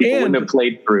guess a lot of people wouldn't have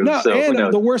played through.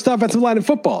 The worst offensive line in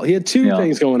football. He had two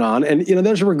things going on, and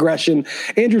there's a regression.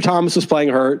 Andrew Thomas was playing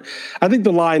hurt. I think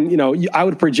the line, I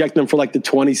would project them for like the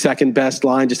 22nd best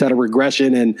line, just had a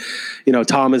regression, and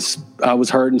Thomas was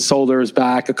hurt and Solder is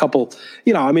back. A couple,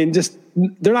 just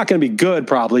they're not going to be good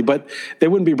probably, but they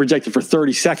wouldn't be projected for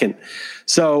 32nd.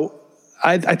 So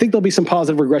I think there'll be some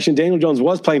positive regression. Daniel Jones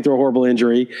was playing through a horrible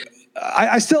injury.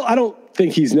 I don't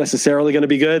think he's necessarily going to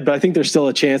be good, but I think there's still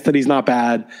a chance that he's not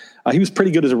bad. He was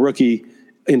pretty good as a rookie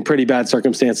in pretty bad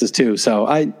circumstances too. So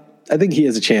I think he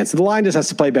has a chance. The line just has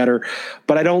to play better,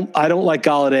 but I don't like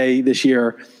Golladay this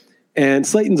year. And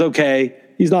Slayton's okay.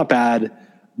 He's not bad,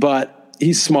 but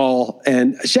he's small.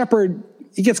 And Shepard,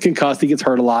 he gets concussed. He gets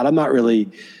hurt a lot. I'm not really,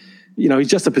 he's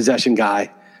just a possession guy.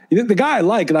 The guy I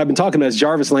like, and I've been talking about, is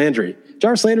Jarvis Landry.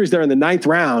 Jarvis Landry's there in the 9th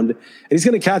round, and he's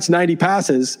going to catch 90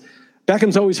 passes.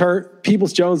 Beckham's always hurt.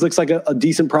 Peoples-Jones looks like a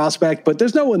decent prospect, but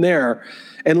there's no one there.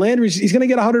 And Landry's, he's going to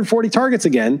get 140 targets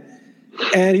again.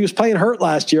 And he was playing hurt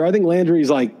last year. I think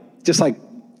Landry's just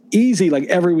easy,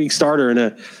 every week starter in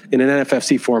an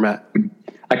NFFC format.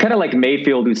 I kind of like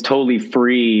Mayfield, who's totally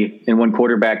free in one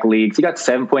quarterback leagues. He got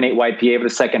 7.8 YPA for the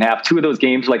second half. 2 of those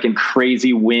games in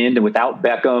crazy wind and without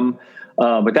Beckham.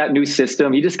 With that new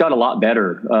system, he just got a lot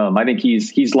better. I think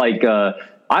he's like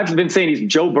I've been saying he's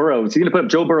Joe Burrow. He's going to put up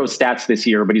Joe Burrow's stats this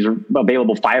year, but he's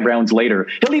available 5 rounds later.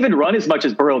 He'll even run as much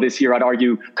as Burrow this year, I'd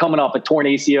argue, coming off a torn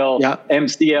ACL,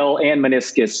 MCL, and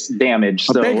meniscus damage.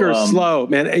 So Baker's slow,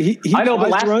 man. I know,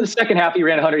 but the second half he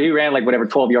ran 100. He ran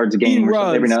 12 yards a game. He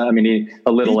runs. Every now,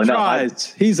 a little. He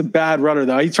tries. He's a bad runner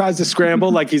though. He tries to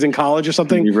scramble like he's in college or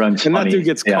something. He runs and funny. That dude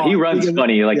gets caught. He runs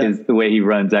funny, the way he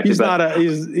runs. Actually, he's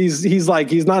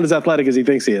not as athletic as he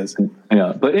thinks he is.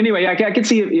 Yeah, but anyway, I can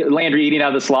see Landry eating out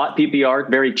of the slot, PPR,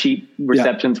 very cheap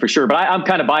receptions for sure. But I'm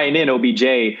kind of buying in OBJ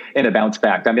in a bounce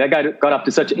back. That guy got up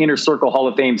to such an inner circle Hall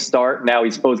of Fame start. Now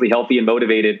he's supposedly healthy and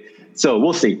motivated. So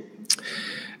we'll see.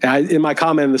 In my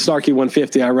comment in the Snarky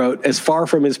 150, I wrote, as far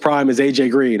from his prime as AJ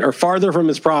Green, or farther from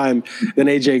his prime than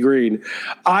AJ Green.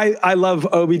 I love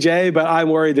OBJ, but I'm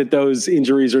worried that those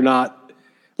injuries are not,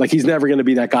 he's never going to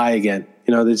be that guy again.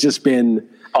 There's just been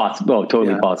possible. Oh,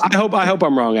 totally possible. I hope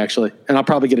I'm wrong, actually, and I'll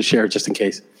probably get a share just in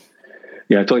case.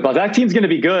 Yeah, totally possible. That team's going to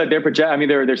be good.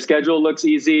 Their schedule looks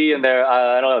easy, and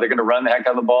I don't know, they're going to run the heck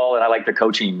out of the ball, and I like the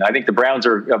coaching. I think the Browns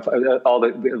are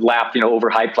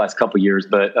overhyped last couple of years,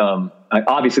 but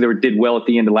obviously they did well at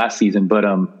the end of last season. But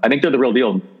I think they're the real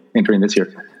deal entering this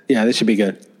year. Yeah, this should be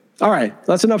good. All right,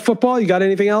 that's enough football. You got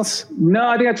anything else? No,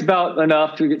 I think that's about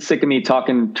enough. You get sick of me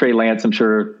talking Trey Lance, I'm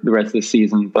sure, the rest of the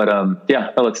season. But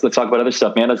let's talk about other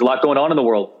stuff, man. There's a lot going on in the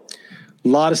world. A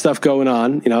lot of stuff going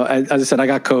on. As I said, I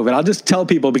got COVID. I'll just tell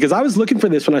people, because I was looking for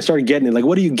this when I started getting it.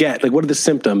 What do you get? What are the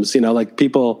symptoms?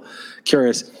 People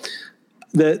curious.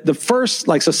 The first,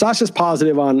 so Sasha's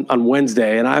positive on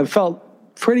Wednesday, and I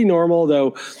felt pretty normal,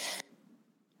 though.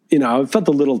 I felt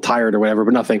a little tired or whatever,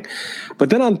 but nothing. But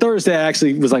then on Thursday, I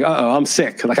actually was like, uh-oh, I'm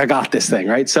sick. I got this thing,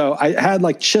 right? So I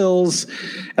had chills.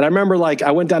 And I remember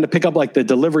I went down to pick up the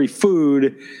delivery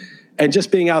food, and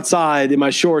just being outside in my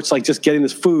shorts, just getting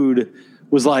this food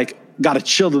was got a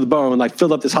chill to the bone,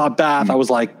 filled up this hot bath. I was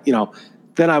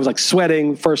then I was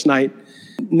sweating first night.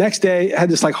 Next day, I had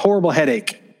this horrible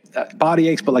headache, body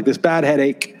aches, but this bad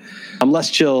headache, less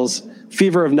chills,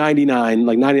 fever of 99,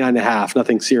 99 and a half,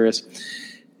 nothing serious.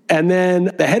 And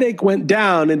then the headache went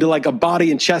down into a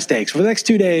body and chest aches. For the next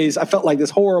 2 days, I felt this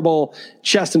horrible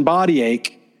chest and body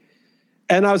ache.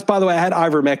 And I had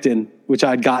ivermectin, which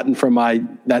I'd gotten from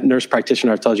that nurse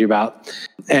practitioner I've told you about.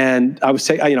 And I was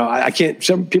saying, I can't,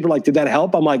 some people are did that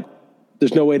help? I'm like,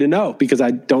 there's no way to know, because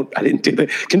I didn't do the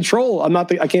control.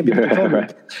 I can't be the control.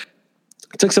 Right.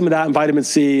 I took some of that and vitamin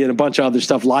C and a bunch of other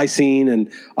stuff, lysine and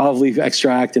olive leaf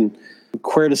extract and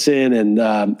quercetin and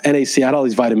NAC. I had all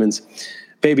these vitamins.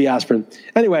 Baby aspirin.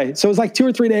 Anyway, so it was 2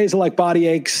 or 3 days of body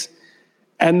aches.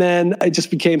 And then it just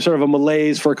became sort of a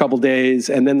malaise for a couple of days.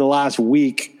 And then the last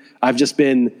week, I've just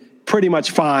been pretty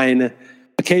much fine.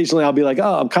 Occasionally I'll be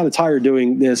I'm kind of tired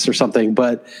doing this or something.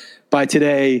 But by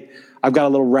today, I've got a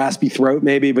little raspy throat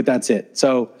maybe, but that's it.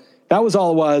 So that was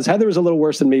all it was. Heather was a little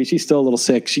worse than me. She's still a little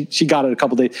sick. She got it a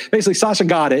couple of days. Basically, Sasha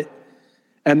got it.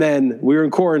 And then we were in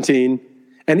quarantine.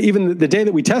 And even the day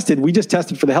that we just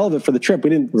tested for the hell of it for the trip. We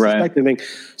didn't suspect anything.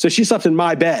 So she slept in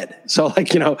my bed. So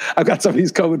like, I've got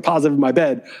somebody's COVID positive in my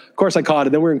bed. Of course I caught it.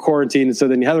 Then we're in quarantine. And so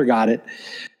then Heather got it.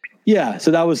 Yeah.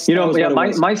 So that was,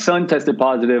 my son tested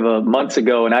positive months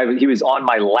ago, and he was on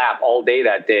my lap all day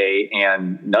that day,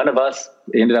 and none of us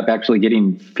ended up actually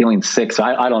feeling sick. So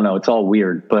I don't know. It's all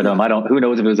weird, but who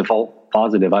knows if it was a false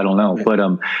positive? I don't know. Right. But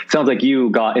it sounds like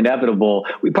you got inevitable.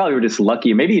 We probably were just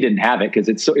lucky. Maybe you didn't have it because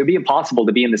it'd be impossible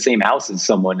to be in the same house as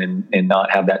someone and not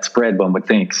have that spread, one would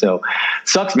think. So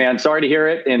sucks, man. Sorry to hear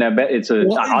it. And I bet it's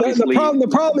obviously the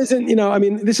problem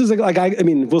isn't, this is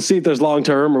we'll see if there's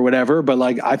long-term or whatever, but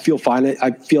like, I feel fine.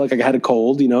 I feel like I had a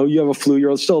cold, you have a flu,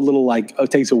 you're still a little like,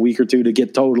 it takes a week or two to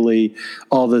get totally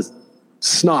all the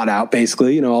snot out,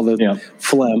 basically, all the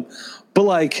phlegm, but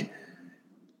like,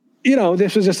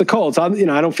 this was just a cold. So, I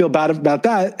don't feel bad about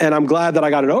that. And I'm glad that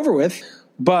I got it over with,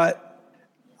 but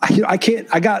I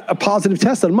got a positive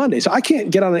test on Monday. So I can't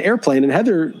get on an airplane, and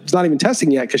Heather's not even testing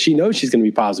yet because she knows she's going to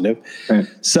be positive. Right.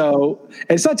 So,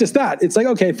 and it's not just that. It's like,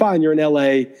 okay, fine. You're in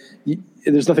LA.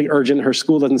 There's nothing urgent. Her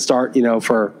school doesn't start,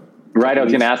 for. Right. I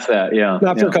was going to ask that. Yeah.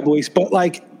 Not for a couple of weeks, but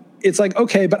like, it's like,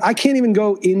 okay, but I can't even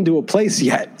go into a place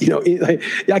yet.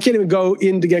 I can't even go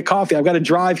in to get coffee. I've got to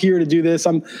drive here to do this.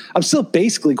 I'm still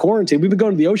basically quarantined. We've been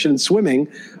going to the ocean and swimming,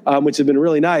 which has been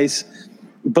really nice.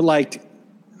 But like,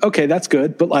 okay, that's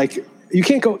good. But like, you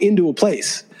can't go into a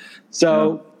place.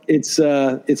 So it's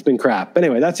been crap. But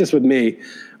anyway, that's just with me.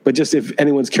 But just if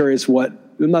anyone's curious I'm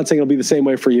not saying it'll be the same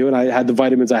way for you. And I had the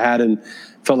vitamins I had and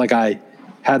felt like I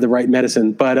had the right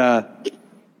medicine. But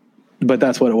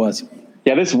that's what it was.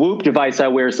 Yeah, this Whoop device I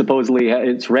wear, supposedly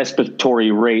its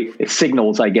respiratory rate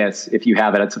signals, I guess, if you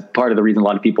have it. That's part of the reason a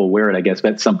lot of people wear it, I guess.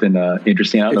 That's something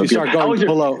interesting. I don't know if you start going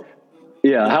below.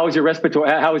 Yeah, how was your respiratory?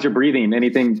 How was your breathing?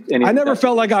 Anything I never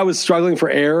felt like I was struggling for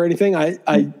air or anything.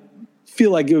 I feel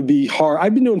like it would be hard.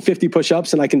 I've been doing 50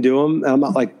 push-ups and I can do them. And I'm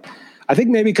not like, I think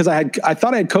maybe because I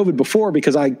thought I had COVID before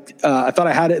because I thought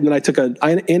I had it and then I took an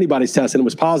antibodies test and it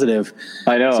was positive.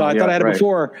 I know. So I thought I had it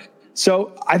before.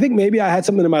 So I think maybe I had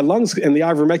something in my lungs and the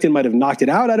ivermectin might have knocked it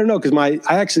out. I don't know. Cause my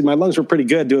lungs were pretty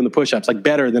good doing the push-ups, like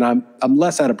better than I'm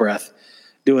less out of breath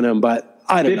doing them, but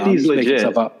I don't know. 50's legit,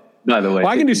 stuff up. By the way. Well,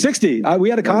 I can do 60. We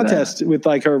had a contest with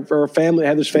like her family,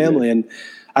 Heather's family, and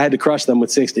I had to crush them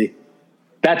with 60.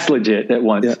 That's legit at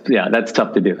once. Yeah, that's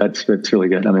tough to do. That's really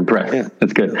good. I'm impressed. Yeah.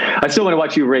 That's good. I still want to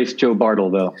watch you race Joe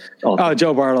Bartle, though. Also. Oh,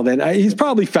 Joe Bartle, then. He's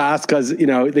probably fast because,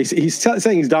 he's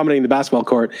saying he's dominating the basketball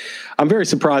court. I'm very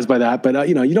surprised by that. But,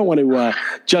 you don't want to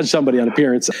judge somebody on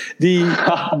appearance. He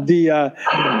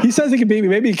says he can beat me.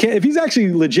 Maybe he can't. If he's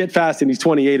actually legit fast and he's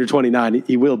 28 or 29,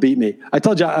 he will beat me. I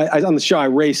told you on the show I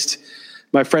raced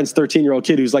my friend's 13-year-old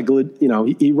kid who's like,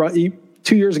 he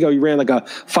 2 years ago, he ran like a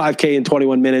 5K in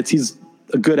 21 minutes. He's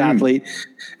a good athlete.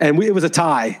 And it was a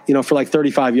tie, for like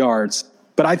 35 yards.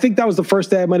 But I think that was the first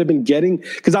day I might've been getting,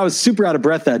 because I was super out of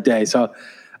breath that day. So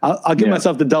I'll give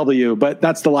myself the W, but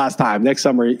that's the last time. Next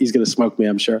summer, he's going to smoke me,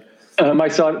 I'm sure.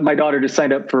 My daughter just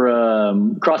signed up for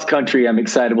cross country. I'm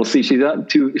excited. We'll see. She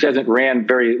hasn't ran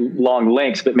very long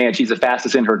lengths, but man, she's the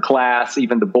fastest in her class.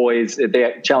 Even the boys,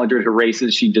 they challenge her to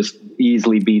races. She just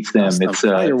easily beats them.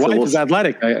 Your wife is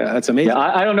athletic. That's amazing. Yeah,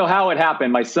 I don't know how it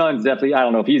happened. My son's definitely, I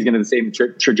don't know if he's going to the same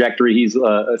trajectory. He's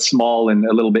small and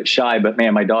a little bit shy, but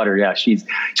man, my daughter, she's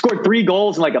scored 3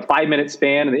 goals in like a 5-minute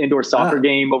span in the indoor soccer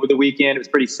game over the weekend. It was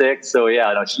pretty sick. So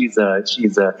she's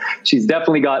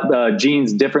definitely got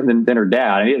genes different than her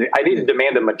dad. I need to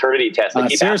demand a maternity test. I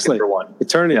keep asking for one.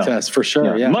 Maternity test for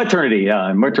sure. Yeah.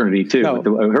 Maternity too. No.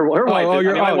 Her wife.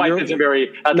 My wife isn't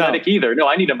very athletic either. No,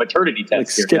 I need a maternity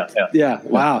test. Yeah.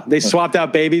 Wow. They swapped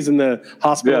out babies in the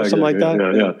hospital or something like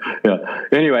that.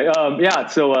 Yeah. Anyway.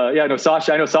 So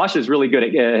Sasha. I know Sasha's really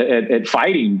good at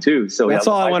fighting too. So that's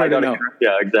all I wanted to know.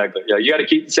 Yeah, exactly. Yeah, you got to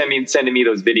keep sending me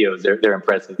those videos. They're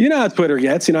impressive. You know how Twitter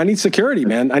gets. I need security,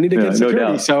 man. I need to get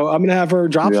security. So I'm gonna have her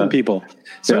drop some people.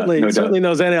 Certainly those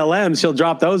NLMs, she'll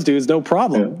drop those dudes, no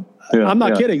problem. I'm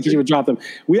not kidding. She would drop them.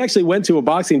 We actually went to a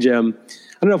boxing gym.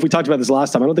 I don't know if we talked about this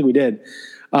last time. I don't think we did.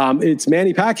 It's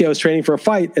Manny Pacquiao's training for a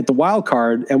fight at the Wild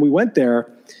Card, and we went there.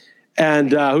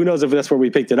 And who knows if that's where we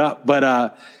picked it up.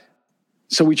 But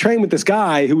so we trained with this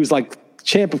guy who was like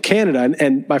champ of Canada,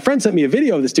 and my friend sent me a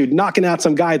video of this dude knocking out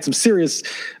some guy at some serious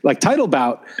like title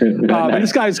bout. And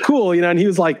this guy's cool, and he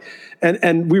was like.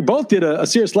 And we both did a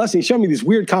serious lesson. He showed me these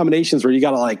weird combinations where you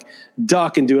got to like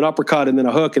duck and do an uppercut and then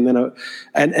a hook and then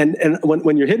and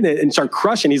when you're hitting it and start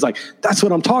crushing, he's like, that's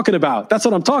what I'm talking about. That's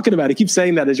what I'm talking about. He keeps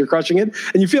saying that as you're crushing it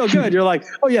and you feel good. You're like,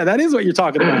 oh yeah, that is what you're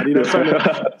talking about.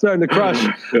 Starting to crush.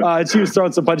 And she was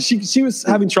throwing some punches. She was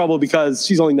having trouble because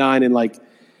she's only 9 and like,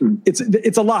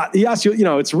 it's a lot. Yes,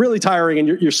 it's really tiring, and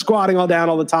you're squatting all down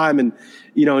all the time, and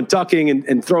and ducking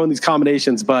and throwing these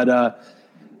combinations. But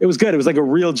it was good. It was like a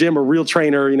real gym, a real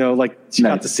trainer. Like she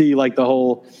got to see like the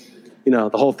whole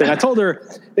thing. I told her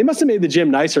they must have made the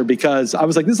gym nicer, because I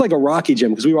was like, this is like a Rocky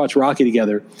gym, because we watched Rocky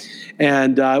together,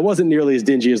 and it wasn't nearly as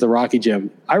dingy as the Rocky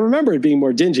gym. I remember it being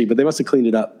more dingy, but they must have cleaned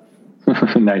it up.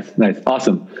 Nice,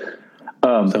 awesome.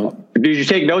 Did you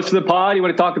take notes for the pod? You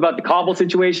want to talk about the Cobble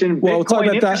situation? Well,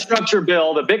 Bitcoin infrastructure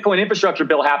bill. The Bitcoin infrastructure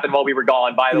bill happened while we were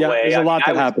gone, by the way. There's a lot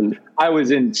that happened. I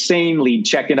was insanely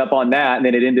checking up on that, and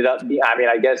then it ended up,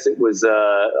 I guess it was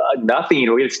nothing.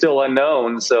 It's still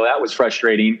unknown, so that was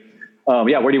frustrating. What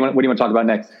do you want to talk about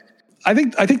next? I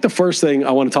think the first thing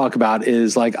I want to talk about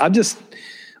is I'm just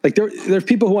there's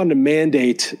people who want to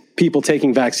mandate people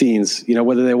taking vaccines,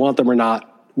 whether they want them or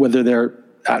not, whether they're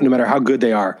no matter how good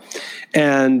they are.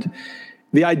 And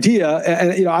the idea,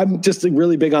 and I'm just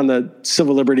really big on the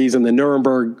civil liberties and the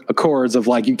Nuremberg Accords of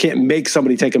you can't make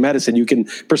somebody take a medicine. You can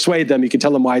persuade them. You can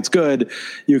tell them why it's good.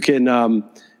 You can,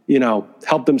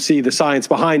 help them see the science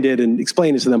behind it and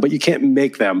explain it to them, but you can't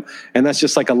make them. And that's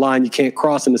just like a line you can't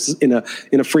cross in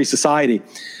a free society.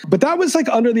 But that was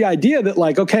under the idea that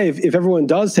okay, if everyone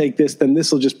does take this, then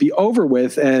this will just be over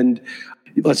with, and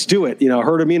let's do it,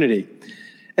 herd immunity.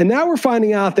 And now we're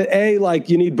finding out that A,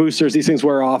 you need boosters, these things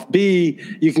wear off. B,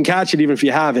 you can catch it even if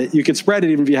you have it. You can spread it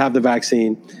even if you have the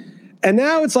vaccine. And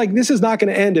now it's this is not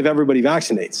going to end if everybody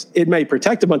vaccinates. It may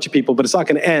protect a bunch of people, but it's not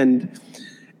going to end.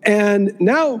 And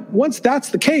now, once that's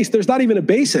the case, there's not even a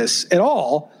basis at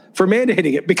all for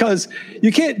mandating it, because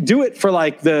you can't do it for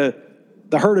the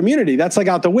herd immunity. That's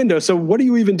out the window. So what are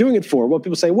you even doing it for? Well,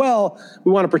 people say, well,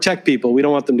 we want to protect people. We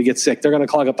don't want them to get sick. They're going to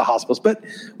clog up the hospitals. But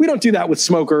we don't do that with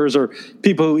smokers or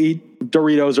people who eat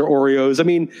Doritos or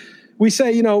Oreos. We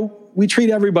say, we treat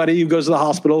everybody who goes to the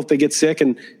hospital if they get sick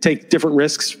and take different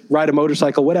risks, ride a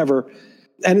motorcycle, whatever.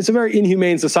 And it's a very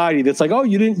inhumane society that's oh,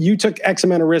 you took X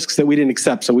amount of risks that we didn't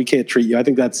accept, so we can't treat you. I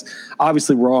think that's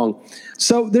obviously wrong.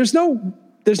 So there's no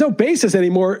basis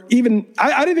anymore. Even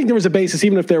I didn't think there was a basis,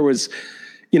 even if there was,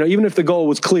 even if the goal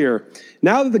was clear.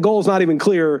 Now that the goal is not even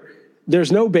clear,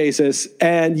 there's no basis,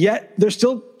 and yet they're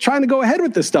still trying to go ahead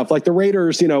with this stuff. The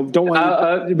Raiders, don't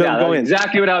want to go in.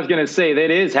 Exactly what I was going to say. That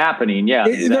is happening. Yeah,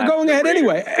 they're going ahead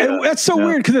anyway. And that's so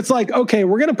weird, because it's okay,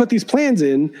 we're going to put these plans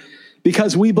in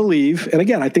because we believe, and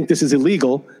again, I think this is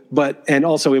illegal, and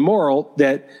also immoral,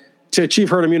 that to achieve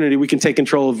herd immunity, we can take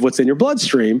control of what's in your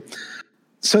bloodstream.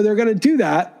 So they're going to do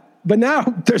that. But now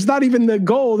there's not even the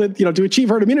goal that, to achieve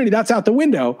herd immunity, that's out the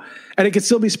window, and it can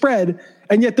still be spread.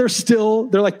 And yet they're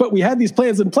but we had these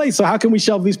plans in place. So how can we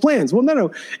shelve these plans? Well,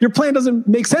 no, your plan doesn't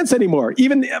make sense anymore.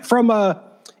 Even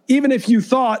if you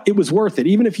thought it was worth it,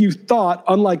 even if you thought,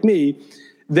 unlike me,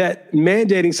 that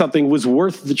mandating something was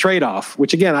worth the trade-off,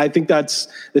 which again, I think that's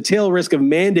the tail risk of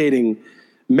mandating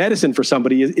medicine for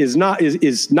somebody is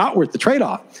not worth the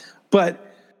trade-off. But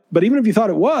even if you thought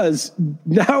it was,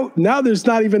 now there's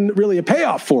not even really a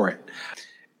payoff for it.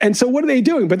 And so what are they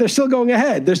doing? But they're still going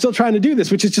ahead. They're still trying to do this,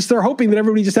 which is just they're hoping that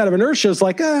everybody just out of inertia is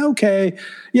okay,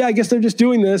 yeah, I guess they're just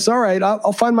doing this. All right,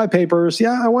 I'll find my papers.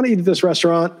 Yeah, I want to eat at this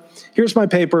restaurant. Here's my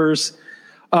papers.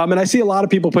 And I see a lot of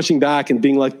people pushing back and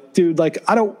being dude,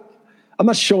 I'm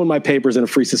not showing my papers in a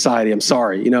free society. I'm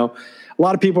sorry. A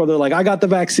lot of people they're I got the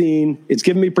vaccine. It's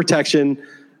giving me protection.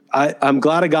 I'm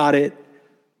glad I got it.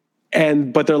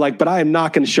 But they're but I am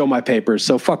not going to show my papers.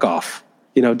 So fuck off.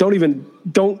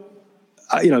 Don't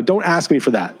ask me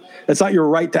for that. That's not your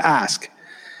right to ask.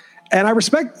 And I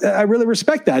really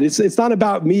respect that. It's not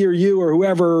about me or you or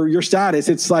whoever your status.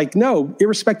 It's no,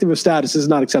 irrespective of status, this is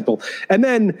not acceptable. And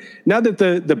then now that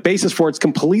the basis for it's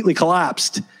completely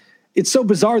collapsed, it's so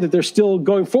bizarre that they're still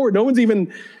going forward.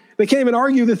 They can't even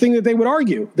argue the thing that they would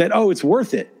argue, that, it's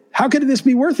worth it. How could this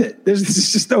be worth it?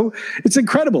 It's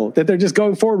incredible that they're just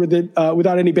going forward with it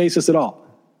without any basis at all.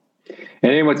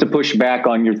 And anyone wants to push back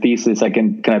on your thesis,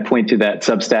 can I point to that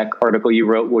Substack article you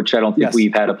wrote, which I don't think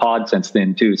we've had a pod since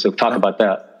then too. So talk about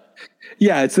that.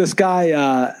 Yeah, it's this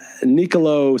guy,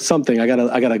 Nicolo something. I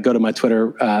gotta go to my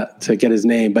Twitter to get his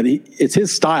name, but it's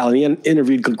his style. And he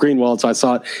interviewed Greenwald, so I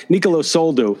saw it. Nicolo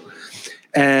Soldo,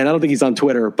 and I don't think he's on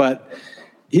Twitter, but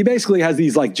he basically has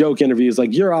these joke interviews,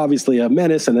 you're obviously a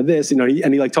menace and a this, and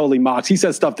he totally mocks. He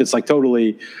says stuff that's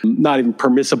totally not even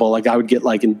permissible. I would get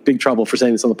in big trouble for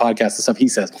saying this on the podcast, the stuff he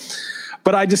says.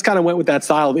 But I just kind of went with that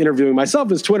style of interviewing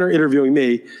myself as Twitter interviewing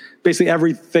me. Basically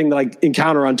everything that I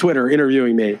encounter on Twitter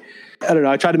interviewing me. I don't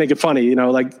know. I try to make it funny,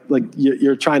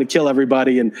 you're trying to kill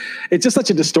everybody, and it's just such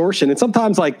a distortion. And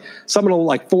sometimes someone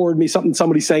will forward me something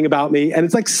somebody's saying about me, and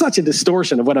it's such a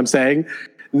distortion of what I'm saying.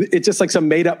 It's just some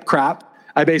made up crap.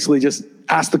 I basically just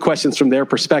asked the questions from their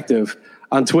perspective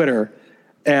on Twitter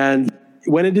and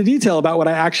went into detail about what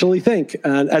I actually think,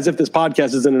 as if this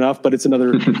podcast isn't enough, but it's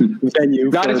another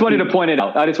venue. I just wanted to point it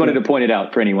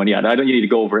out. For anyone. Yeah, I don't you need to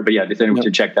go over it, but yeah, just anyone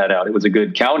should check that out. It was a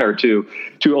good counter to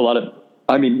a lot of.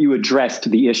 I mean, you addressed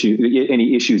the issue,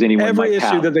 any issues anyone every might issue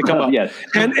have. that they come up. Yes,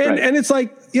 and and it's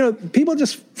like, you know, people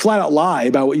just flat out lie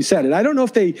about what you said, and I don't know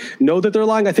if they know that they're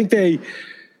lying. I think they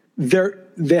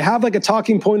have like a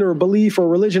talking point or a belief or a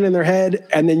religion in their head,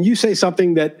 and then you say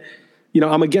something that, you know,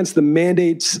 I'm against the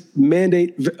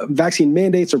vaccine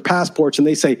mandates or passports. And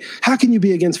they say, how can you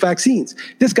be against vaccines?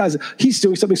 He's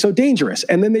doing something so dangerous.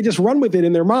 And then they just run with it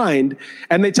in their mind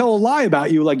and they tell a lie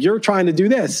about you. Like, you're trying to do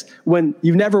this when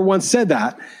you've never once said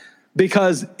that,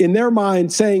 because in their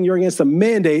mind, saying you're against the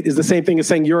mandate is the same thing as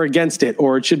saying you're against it,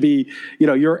 or it should be, you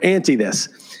know, you're anti this.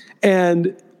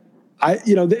 And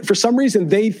for some reason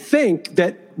they think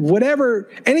that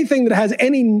anything that has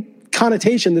any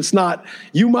connotation that's not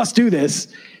you must do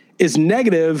this is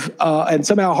negative and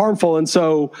somehow harmful, and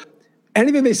so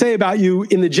anything they say about you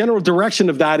in the general direction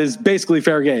of that is basically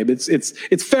fair game.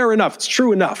 It's fair enough. It's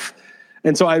true enough.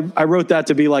 And so I wrote that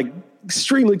to be like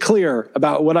extremely clear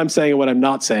about what I'm saying and what I'm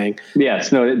not saying.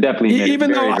 Yes, no, it definitely.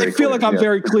 Even though I feel like I'm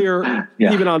very clear,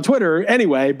 even on Twitter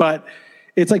anyway. But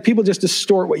it's like people just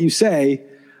distort what you say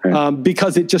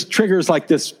because it just triggers like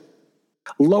this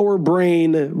lower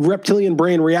brain, reptilian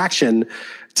brain reaction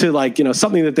to, like, you know,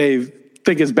 something that they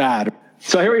think is bad.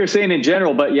 So I hear what you're saying in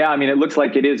general, but yeah, I mean, it looks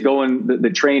like it is going,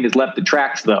 the train has left the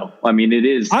tracks though. I mean, it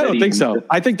is. I don't think so.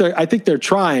 I think they're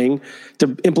trying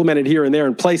to implement it here and there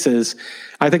in places.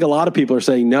 I think a lot of people are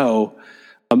saying no.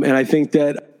 And I think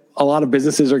that a lot of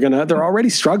businesses they're already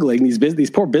struggling. These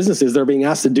poor businesses, they're being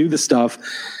asked to do this stuff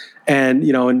and,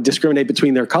 you know, and discriminate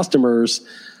between their customers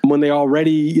when they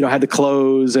already, you know, had to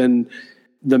close, and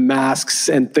the masks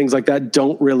and things like that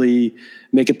don't really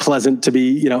make it pleasant to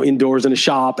be, you know, indoors in a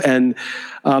shop. And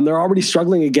they're already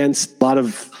struggling against a lot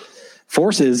of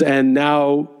forces. And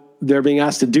now they're being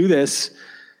asked to do this.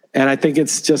 And I think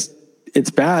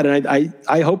it's bad. And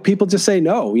I hope people just say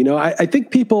no. You know, I think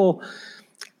people,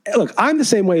 look, I'm the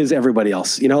same way as everybody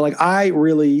else. You know, like, I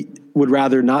really would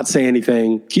rather not say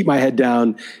anything, keep my head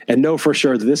down, and know for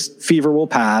sure that this fever will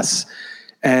pass.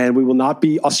 And we will not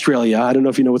be Australia. I don't know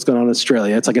if you know what's going on in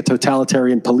Australia. It's like a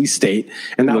totalitarian police state,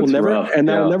 and that will never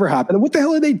will never happen. And what the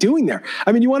hell are they doing there?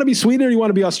 I mean, you want to be Sweden or you want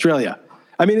to be Australia?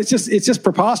 I mean, it's just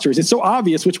preposterous. It's so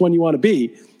obvious which one you want to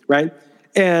be, right?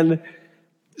 And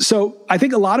so I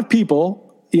think a lot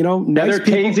they're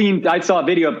tasing. I saw a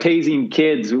video of tasing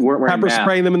kids who weren't wearing masks. Pepper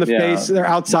spraying them in the face. They're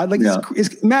outside. Like,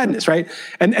 it's madness, right?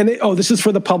 And this is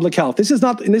for the public health. This is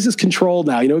not, and this is controlled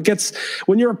now. You know, it gets,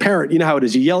 when you're a parent, you know how it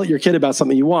is. You yell at your kid about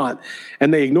something you want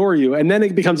and they ignore you. And then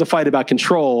it becomes a fight about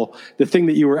control. The thing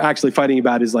that you were actually fighting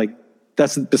about is like,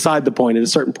 that's beside the point. At a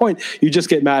certain point, you just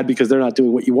get mad because they're not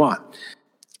doing what you want.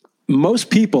 Most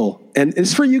people, and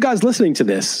it's for you guys listening to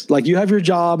this, like, you have your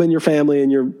job and your family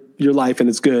and your life, and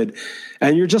it's good.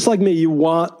 And you're just like me. You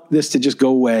want this to just go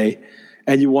away,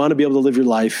 and you want to be able to live your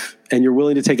life, and you're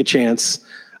willing to take a chance.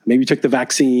 Maybe you took the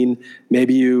vaccine.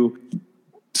 Maybe you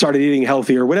started eating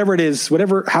healthier, whatever it is,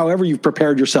 however you've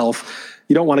prepared yourself.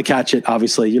 You don't want to catch it.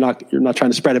 Obviously, you're not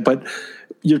trying to spread it, but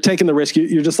you're taking the risk.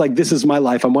 You're just like, this is my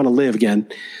life. I want to live again.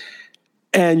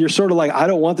 And you're sort of like, I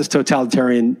don't want this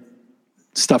totalitarian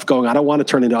stuff going. I don't want to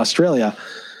turn into Australia.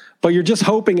 But you're just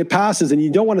hoping it passes, and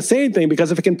you don't want to say anything,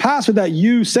 because if it can pass without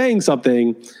you saying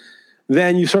something,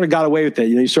 then you sort of got away with it.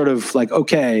 You know, you sort of like,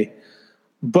 okay.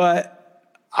 But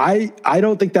I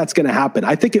don't think that's going to happen.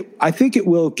 I think it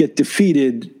will get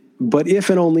defeated, but if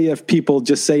and only if people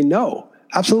just say no.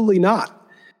 Absolutely not.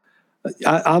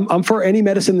 I'm for any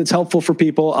medicine that's helpful for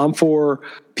people. I'm for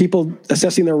people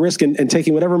assessing their risk and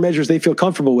taking whatever measures they feel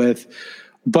comfortable with.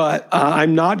 But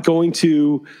I'm not going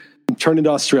to turn into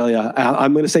Australia.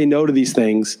 I'm going to say no to these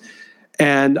things,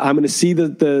 and I'm going to see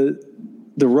the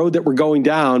road that we're going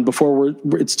down before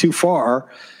it's too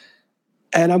far.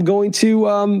 And I'm going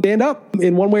to stand up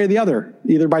in one way or the other,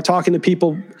 either by talking to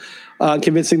people,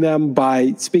 convincing them,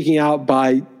 by speaking out,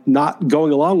 by not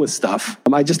going along with stuff.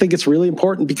 I just think it's really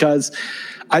important, because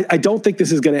I don't think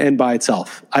this is going to end by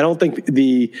itself. I don't think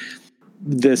the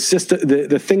system,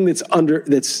 the thing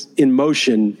that's in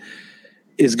motion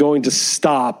is going to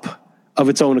stop of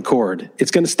its own accord.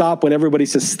 It's going to stop when everybody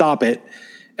says stop it,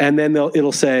 and then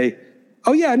it'll say,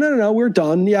 oh yeah, no, we're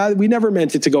done. Yeah, we never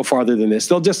meant it to go farther than this.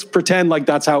 They'll just pretend like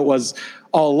that's how it was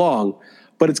all along.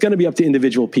 But it's going to be up to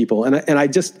individual people. And I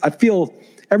feel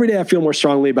every day I feel more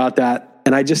strongly about that.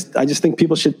 And I just think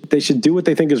people should do what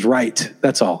they think is right.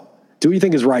 That's all. Do what you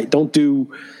think is right. Don't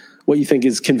do what you think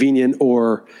is convenient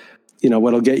or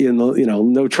what'll get you in the,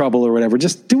 no trouble or whatever.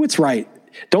 Just do what's right.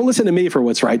 Don't listen to me for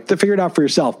what's right. To figure it out for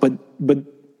yourself. But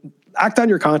act on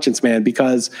your conscience, man,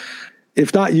 because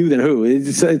if not you, then who?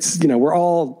 It's we're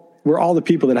all the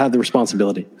people that have the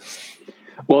responsibility.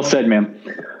 Well said, man.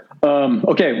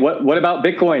 Okay, what about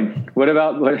Bitcoin?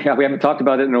 We haven't talked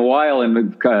about it in a while, and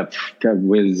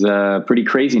with pretty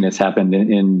craziness happened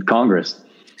in Congress.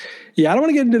 Yeah, I don't want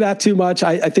to get into that too much.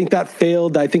 I think that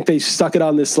failed. I think they stuck it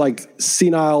on this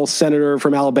senile senator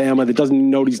from Alabama that doesn't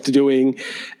know what he's doing.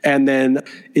 And then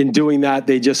in doing that,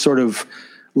 they just sort of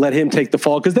let him take the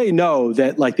fall because they know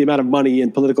that the amount of money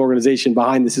and political organization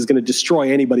behind this is going to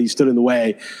destroy anybody who stood in the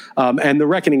way. And the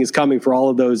reckoning is coming for all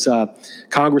of those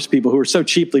Congress people who are so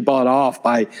cheaply bought off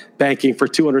by banking for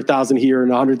 200,000 here and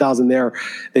 100,000 there.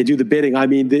 They do the bidding. I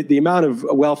mean, the amount of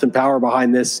wealth and power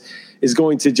behind this is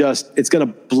going to it's going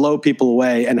to blow people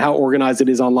away, and how organized it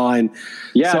is online.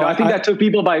 Yeah, so I think that took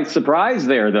people by surprise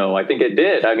there, though. I think it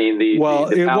did. I mean, the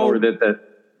power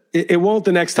it won't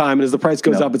the next time. And as the price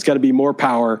goes up, it's got to be more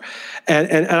power.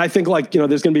 And I think there's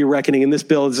going to be a reckoning in this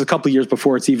bill. It's a couple of years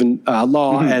before it's even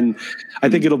law. Mm-hmm. And I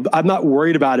think I'm not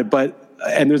worried about it,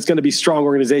 and there's going to be strong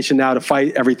organization now to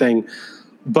fight everything.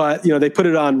 But, they put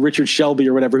it on Richard Shelby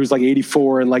or whatever, who's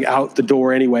 84 and out the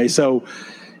door anyway. So,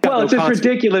 well, it's just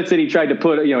ridiculous that he tried to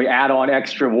put, add on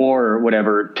extra war or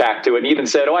whatever tack to it. And even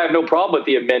said, I have no problem with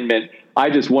the amendment.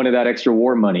 I just wanted that extra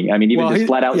war money. I mean,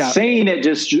 flat out saying it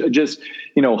just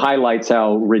highlights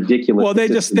how ridiculous. Well, they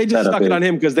just stuck it on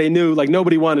him because they knew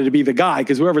nobody wanted to be the guy,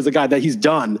 because whoever's the guy that he's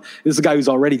done, this is a guy who's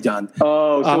already done.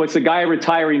 Oh, so it's a guy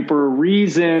retiring for a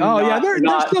reason. Oh, they're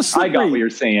still slippery. I got what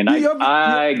you're saying. You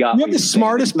have the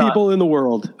smartest people in the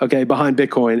world, behind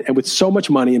Bitcoin, and with so much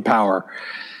money and power,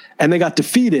 and they got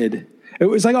defeated. It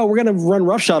was we're going to run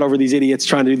roughshod over these idiots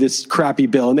trying to do this crappy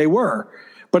bill, and they were.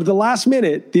 But at the last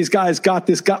minute, these guys got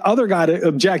this other guy to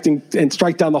object and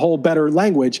strike down the whole better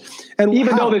language. And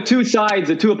even though the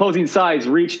two opposing sides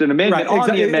reached an amendment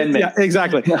the amendment. Yeah,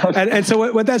 exactly. and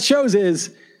so what that shows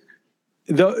is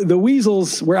the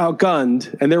weasels were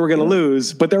outgunned and they were going to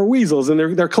lose, but they're weasels and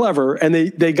they're clever and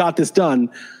they got this done.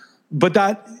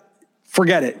 But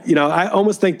forget it. I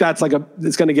almost think that's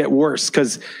it's going to get worse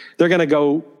because they're going to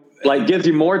go. Gives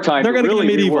you more time. They're going to get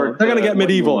medieval. They're going to get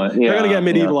medieval. They're going to get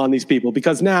medieval on these people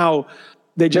because now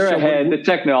they're ahead. The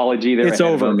technology. It's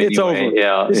over. It's over.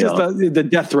 Yeah. It's just the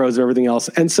death throes of everything else.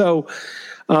 And so,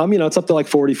 it's up to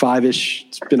 45-ish.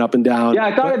 It's been up and down. Yeah,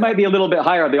 I thought it might be a little bit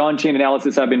higher. The on-chain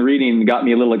analysis I've been reading got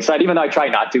me a little excited, even though I try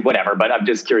not to. Whatever. But I'm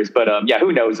just curious. But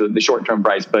who knows the short-term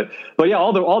price? But yeah,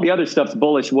 all the other stuff's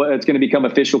bullish. It's going to become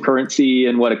official currency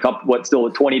in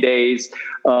still 20 days.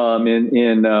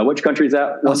 In which country is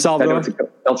that? El Salvador.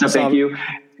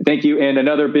 Thank you. And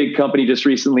another big company just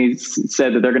recently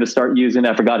said that they're going to start using,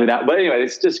 I forgot who that, but anyway,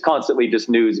 it's just constantly just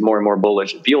news, more and more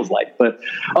bullish, it feels like. But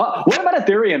what about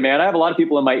Ethereum, man? I have a lot of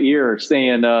people in my ear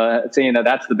saying that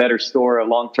that's the better store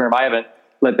long term. I haven't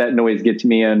let that noise get to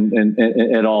me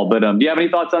at all. But do you have any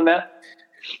thoughts on that?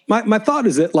 My thought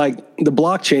is that the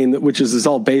blockchain, which is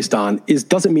all based on,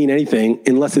 doesn't mean anything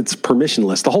unless it's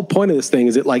permissionless. The whole point of this thing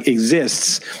is it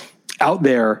exists out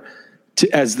there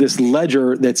as this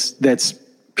ledger that's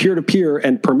peer-to-peer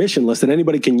and permissionless that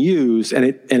anybody can use, and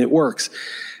it works.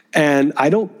 And I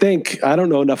don't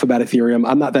know enough about Ethereum.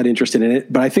 I'm not that interested in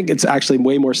it, but I think it's actually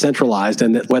way more centralized,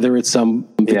 and that whether it's some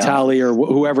Vitalik or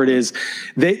whoever it is,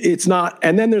 it's not.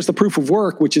 And then there's the proof of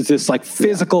work, which is this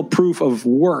physical proof of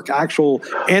work, actual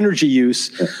energy use,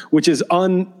 which is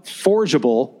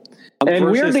unforgeable.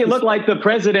 And weirdly, it looked like the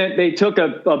president, they took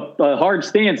a hard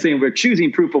stance saying we're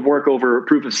choosing proof of work over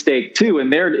proof of stake too.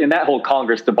 And in that whole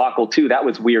Congress debacle too, that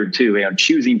was weird too,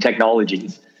 choosing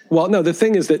technologies. Well, no, the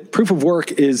thing is that proof of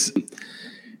work it's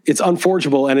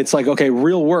unforgeable, and it's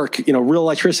real work, real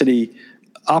electricity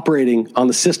operating on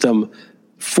the system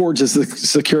forges the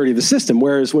security of the system.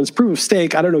 Whereas when it's proof of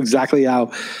stake, I don't know exactly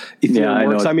how Ethereum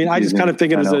works. I just kind of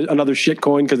think it as another shit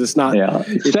coin because it's not. Yeah,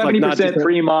 70%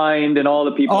 free mind and all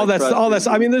the people. All that's.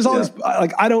 I mean, there's all this.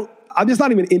 I'm just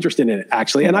not even interested in it,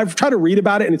 actually. And I've tried to read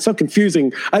about it, and it's so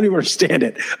confusing. I don't even understand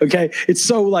it. Okay, it's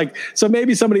so so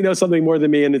maybe somebody knows something more than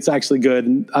me, and it's actually good.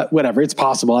 And whatever, it's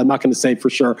possible. I'm not going to say for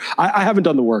sure. I haven't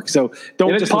done the work, so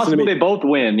don't. It's possible they both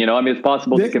win. It's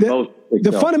possible they can both.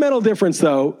 The fundamental difference,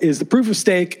 though, is the proof of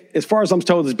stake, as far as I'm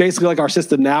told, is basically our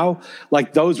system now.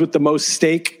 Those with the most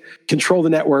stake control the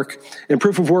network, and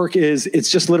proof of work it's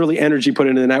just literally energy put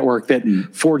into the network that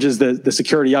forges the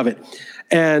security of it.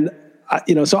 And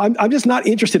So I'm just not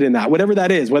interested in that, whatever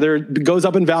that is, whether it goes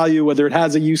up in value, whether it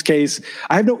has a use case.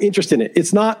 I have no interest in it.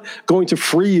 It's not going to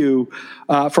free you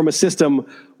from a system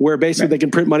where basically they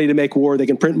can print money to make war. They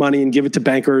can print money and give it to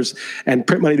bankers and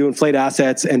print money to inflate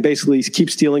assets and basically keep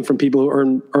stealing from people who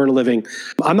earn a living.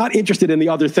 I'm not interested in the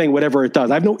other thing, whatever it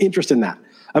does. I have no interest in that.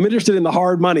 I'm interested in the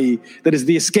hard money that is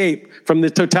the escape from the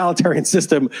totalitarian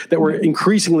system that we're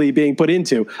increasingly being put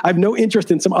into. I have no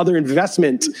interest in some other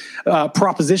investment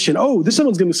proposition. Oh, this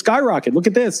one's going to skyrocket. Look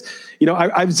at this.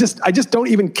 I just don't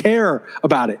even care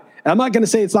about it. And I'm not going to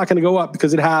say it's not going to go up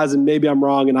because it has, and maybe I'm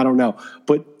wrong and I don't know.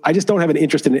 But I just don't have an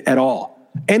interest in it at all.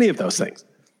 Any of those things.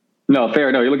 No,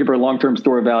 fair. No, you're looking for a long-term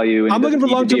store of value. I'm looking for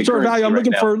long-term store of value. I'm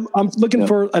looking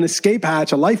for an escape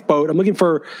hatch, a lifeboat. I'm looking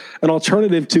for an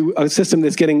alternative to a system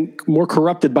that's getting more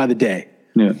corrupted by the day.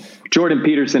 Yeah. Jordan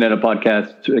Peterson had a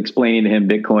podcast explaining to him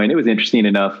Bitcoin. It was interesting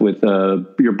enough with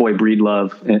your boy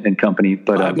Breedlove and company,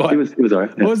 but it was all right.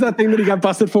 Yeah. What was that thing that he got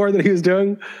busted for that he was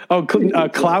doing? Oh,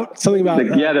 clout, something about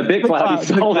the big clout. He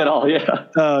sold it all. Yeah.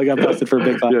 Oh, he got busted for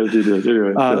big clout. Yes, he did.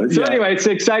 Anyway, it's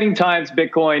exciting times,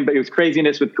 Bitcoin, but it was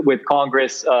craziness with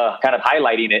Congress kind of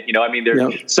highlighting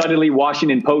it. Suddenly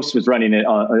Washington Post was running it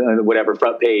on whatever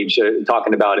front page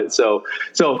talking about it. So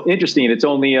interesting. It's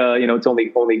only it's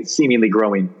only seemingly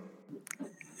growing.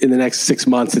 In the next 6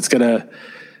 months, it's going to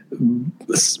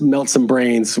melt some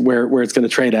brains where it's going to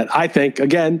trade at. I think,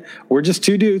 again, we're just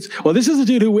two dudes. Well, this is a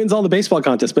dude who wins all the baseball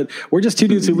contests, but we're just two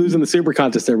dudes who lose in the super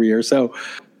contest every year. So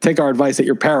take our advice at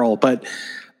your peril. But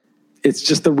it's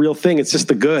just the real thing. It's just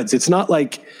the goods. It's not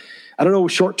like, I don't know,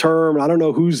 short term. I don't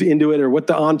know who's into it or what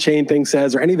the on-chain thing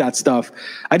says or any of that stuff.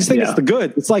 I just think it's the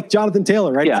good. It's like Jonathan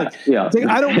Taylor, right? It's like,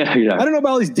 I don't know about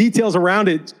all these details around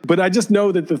it, but I just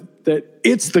know that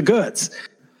it's the goods.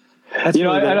 That's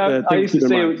I used to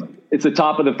say it's the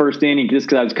top of the first inning just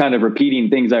because I was kind of repeating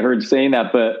things I heard saying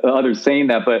that, but others saying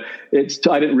that, but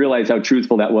I didn't realize how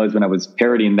truthful that was when I was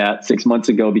parodying that 6 months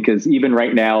ago, because even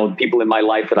right now, people in my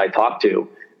life that I talk to,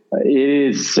 it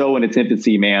is so in its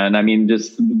infancy, man. I mean,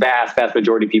 just vast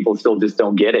majority of people still just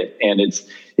don't get it. And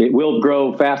it will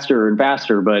grow faster and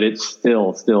faster, but it's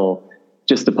still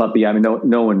just a puppy. I mean,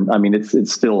 no one, I mean,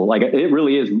 it's still like, it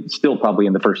really is still probably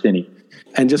in the first inning.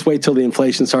 And just wait till the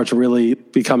inflation starts really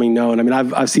becoming known. I mean,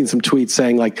 I've seen some tweets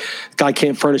saying like, guy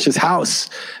can't furnish his house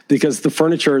because the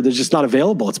furniture, there's just not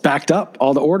available. It's backed up,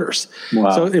 all the orders.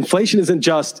 Wow. So inflation isn't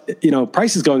just,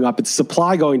 prices going up, it's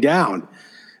supply going down.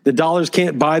 The dollars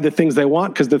can't buy the things they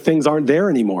want because the things aren't there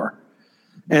anymore.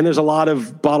 And there's a lot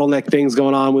of bottleneck things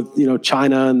going on with,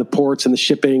 China and the ports and the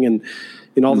shipping and,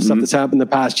 all the stuff that's happened the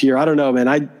past year. I don't know, man.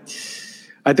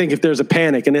 I think if there's a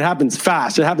panic and it happens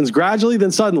fast, it happens gradually,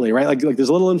 then suddenly, right? Like there's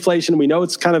a little inflation. We know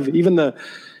it's kind of, even the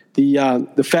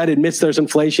Fed admits there's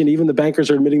inflation. Even the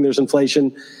bankers are admitting there's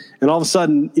inflation. And all of a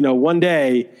sudden, one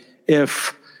day,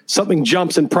 if something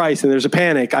jumps in price and there's a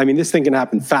panic, I mean, this thing can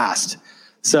happen fast.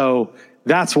 So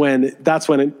that's when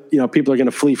people are going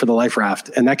to flee for the life raft,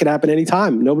 and that could happen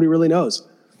anytime. Nobody really knows.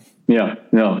 Yeah,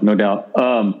 no doubt.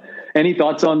 Any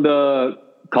thoughts on the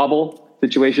Kabul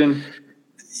situation?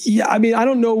 Yeah, I mean, I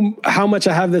don't know how much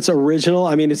I have that's original.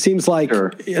 I mean, it seems like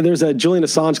there's a Julian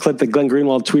Assange clip that Glenn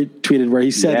Greenwald tweeted where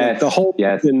he said that the whole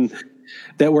reason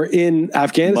that we're in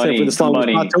Afghanistan for this long was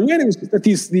not to win. It was that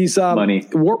these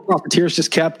war profiteers just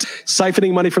kept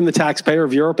siphoning money from the taxpayer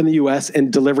of Europe and the U.S.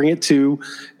 and delivering it to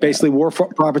basically war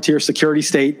profiteer security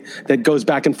state that goes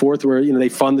back and forth where, they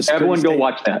fund the security state. Everyone go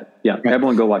watch that. Yeah, right.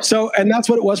 Everyone go watch that. And that's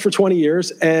what it was for 20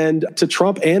 years. And to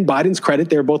Trump and Biden's credit,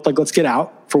 they were both like, let's get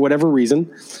out for whatever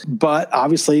reason. But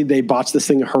obviously they botched this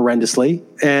thing horrendously.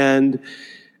 And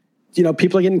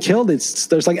people are getting killed.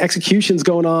 There's like executions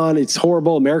going on. It's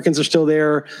horrible. Americans are still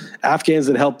there. Afghans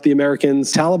that helped the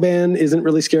Americans. Taliban isn't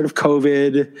really scared of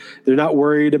COVID. They're not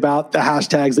worried about the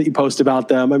hashtags that you post about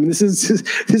them. I mean, this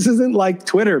isn't like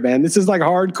Twitter, man. This is like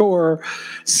hardcore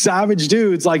savage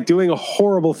dudes like doing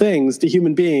horrible things to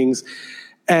human beings.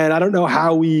 And I don't know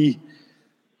how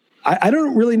I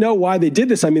don't really know why they did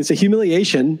this. I mean, it's a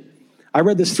humiliation. I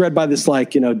read this thread by this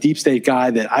deep state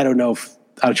guy that I don't know if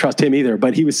I don't trust him either,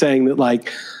 but he was saying that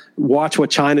watch what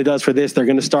China does for this. They're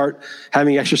going to start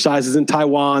having exercises in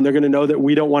Taiwan. They're going to know that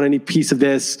we don't want any piece of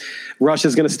this.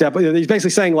 Russia's going to step up. He's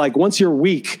basically saying once you're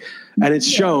weak and it's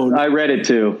shown. I read it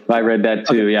too. I read that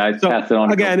too. Okay. Yeah. I passed it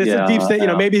on. Again, it's a deep state,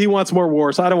 maybe he wants more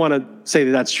war. So I don't want to say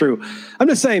that that's true. I'm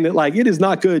just saying that it is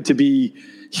not good to be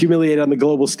humiliated on the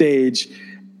global stage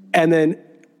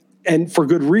and for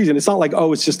good reason. It's not like,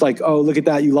 it's just look at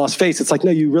that, you lost face. It's like,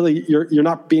 no, you're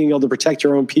not being able to protect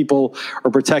your own people or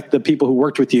protect the people who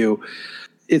worked with you.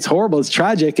 It's horrible. It's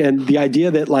tragic. And the idea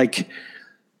that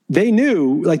they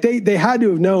knew, like they had to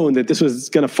have known that this was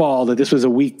going to fall, that this was a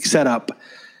weak setup,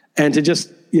 and to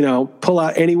just, pull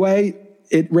out anyway,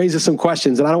 it raises some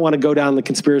questions. And I don't want to go down the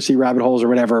conspiracy rabbit holes or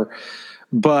whatever,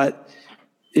 but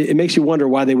it makes you wonder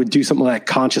why they would do something like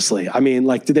that consciously. I mean,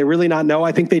 like, did they really not know?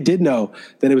 I think they did know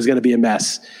that it was going to be a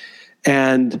mess.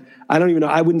 And I don't even know.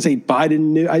 I wouldn't say Biden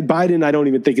knew. Biden, I don't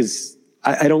even think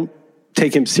I don't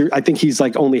take him serious. I think he's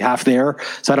like only half there.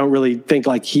 So I don't really think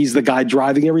like he's the guy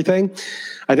driving everything.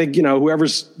 I think,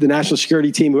 whoever's the national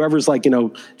security team, whoever's like,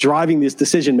 driving this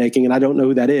decision making, and I don't know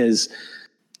who that is.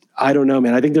 I don't know,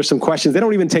 man. I think there's some questions. They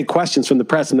don't even take questions from the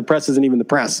press, and the press isn't even the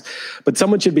press. But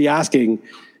someone should be asking,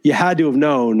 you had to have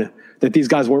known that these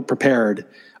guys weren't prepared.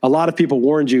 A lot of people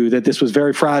warned you that this was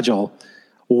very fragile.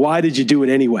 Why did you do it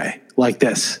anyway, like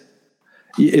this?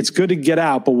 It's good to get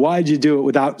out, but why did you do it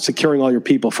without securing all your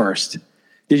people first?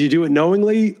 Did you do it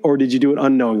knowingly or did you do it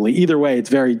unknowingly? Either way, it's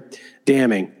very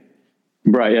damning.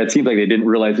 Right. Yeah, it seemed like they didn't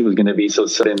realize it was going to be so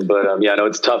sudden, but no,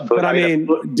 it's tough. But I mean,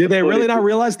 did they really not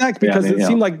realize that? Because it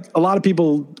seemed like a lot of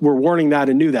people were warning that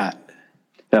and knew that.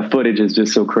 That footage is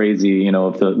just so crazy,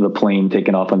 of the plane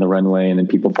taking off on the runway and then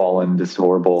people falling. It's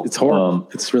horrible. It's horrible.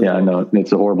 It's really horrible. No,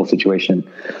 it's a horrible situation.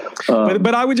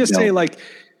 But I would just say, like,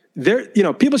 there,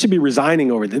 people should be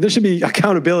resigning over there. There should be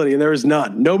accountability, and there is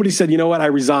none. Nobody said, you know what, I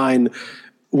resign.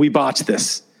 We botched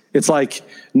this. It's like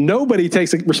nobody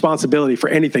takes responsibility for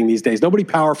anything these days. Nobody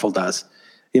powerful does.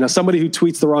 Somebody who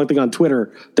tweets the wrong thing on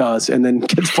Twitter does and then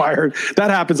gets fired. That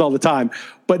happens all the time.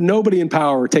 But nobody in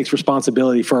power takes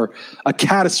responsibility for a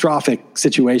catastrophic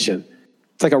situation.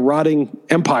 It's like a rotting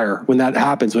empire when that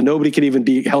happens, when nobody can even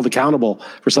be held accountable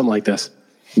for something like this.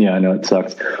 Yeah, I know, it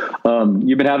sucks.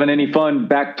 You've been having any fun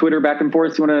Twitter back and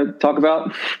forth you want to talk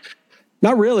about?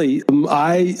 Not really.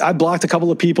 I blocked a couple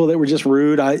of people that were just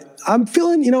rude. I'm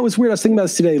feeling, it was weird. I was thinking about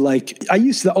this today. Like,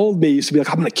 the old me used to be like,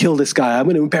 I'm going to kill this guy. I'm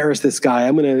going to embarrass this guy.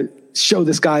 I'm going to show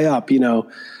this guy up,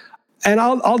 And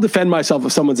I'll defend myself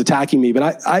if someone's attacking me.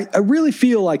 But I really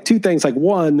feel like two things. Like,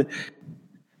 one,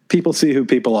 people see who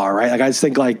people are, right? Like, I just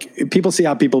think like people see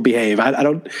how people behave. I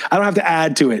don't have to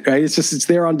add to it, right? It's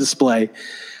there on display.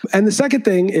 And the second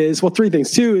thing is, well, three things.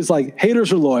 Two is like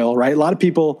haters are loyal, right? A lot of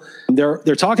people, they're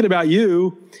talking about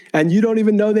you and you don't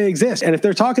even know they exist. And if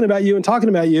they're talking about you,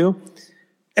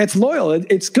 it's loyal.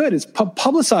 It's good. It's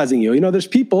publicizing you. There's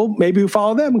people maybe who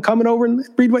follow them and coming over and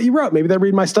read what you wrote. Maybe they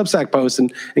read my Substack post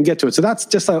and get to it. So that's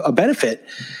just a benefit.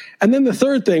 And then the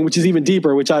third thing, which is even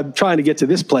deeper, which I'm trying to get to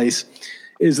this place,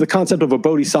 is the concept of a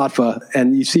bodhisattva,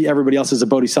 and you see everybody else as a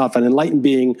bodhisattva, an enlightened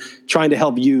being trying to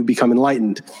help you become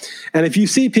enlightened. And if you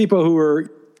see people who are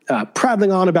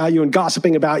prattling on about you and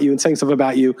gossiping about you and saying stuff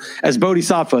about you as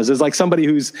bodhisattvas, as like somebody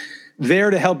who's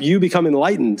there to help you become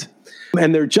enlightened,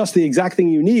 and they're just the exact thing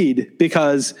you need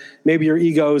because maybe your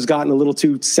ego has gotten a little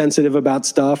too sensitive about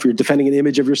stuff, you're defending an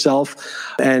image of yourself,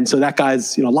 and so that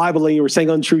guy's libeling you or saying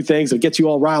untrue things, it gets you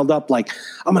all riled up like,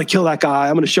 I'm going to kill that guy,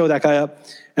 I'm going to show that guy up.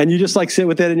 And you just like sit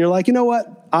with it and you're like, you know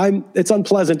what? It's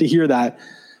unpleasant to hear that,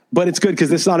 but it's good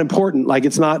because it's not important. Like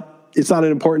it's not an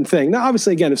important thing. Now,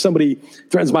 obviously, again, if somebody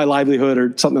threatens my livelihood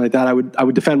or something like that, I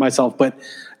would defend myself, but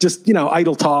just,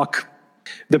 idle talk.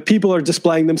 The people are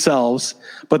displaying themselves,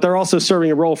 but they're also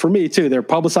serving a role for me too. They're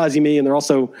publicizing me and they're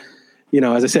also,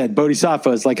 as I said,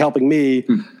 bodhisattvas, like helping me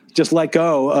just let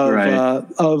go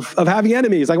of having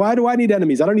enemies. Like, why do I need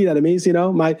enemies? I don't need enemies.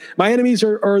 My enemies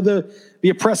are the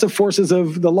oppressive forces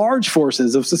of the large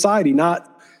forces of society,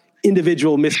 not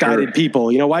individual misguided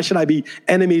people. Why should I be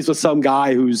enemies with some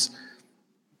guy who's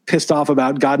pissed off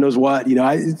about God knows what?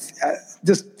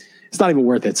 It's not even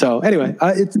worth it. So anyway,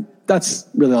 that's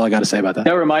really all I got to say about that.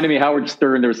 That reminded me of Howard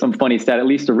Stern. There was some funny stat, at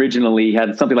least originally, he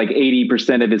had something like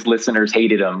 80% of his listeners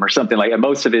hated him or something like, and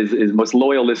most of his most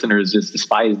loyal listeners just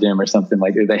despised him or something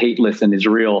like the hate listen is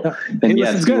real. Yeah, and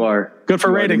yes, you are good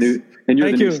for ratings. And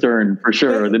you're the new Stern for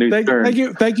sure. The new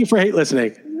Stern. Thank you for hate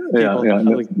listening. Yeah,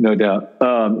 no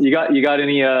doubt. You got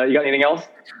anything else?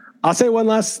 I'll say one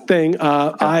last thing.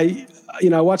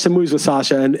 I watched some movies with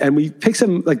Sasha and we picked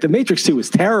some, like The Matrix 2 was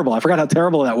terrible. I forgot how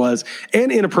terrible that was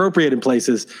and inappropriate in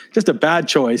places. Just a bad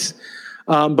choice.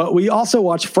 But we also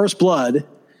watched First Blood.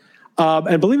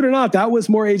 And believe it or not, that was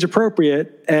more age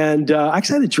appropriate. And I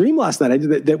actually had a dream last night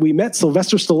that we met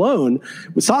Sylvester Stallone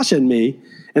with Sasha and me.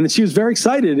 And she was very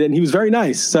excited and he was very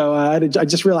nice. So I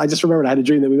just remembered I had a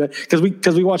dream that we met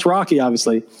because we watched Rocky,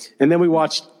 obviously. And then we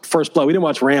watched First Blood. We didn't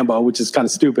watch Rambo, which is kind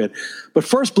of stupid. But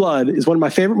First Blood is one of my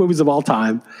favorite movies of all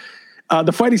time.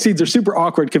 The fighting scenes are super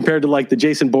awkward compared to like the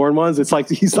Jason Bourne ones. It's like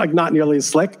he's like not nearly as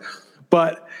slick,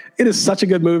 but it is such a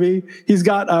good movie. He's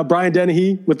got Brian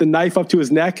Dennehy with the knife up to his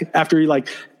neck after he like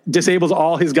disables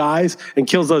all his guys and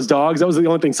kills those dogs. That was the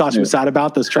only thing Sashi was sad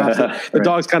about, those traps. The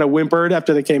dogs kind of whimpered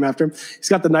after they came after him. He's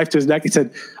got the knife to his neck. He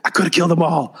said, I could have killed them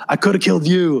all. I could have killed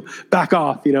you. Back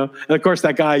off, And of course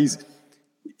that guy,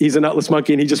 he's a nutless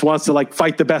monkey and he just wants to like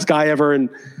fight the best guy ever and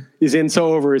is in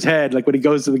so over his head. Like when he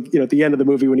goes to at the end of the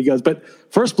movie when he goes, but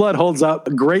First Blood holds up.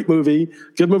 A great movie,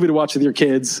 good movie to watch with your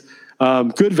kids.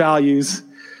 Good values.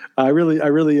 I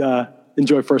really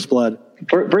enjoy First Blood.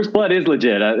 First Blood is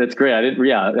legit. That's great. I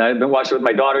haven't watched it with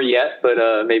my daughter yet,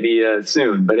 but maybe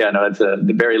soon. But yeah, no, it's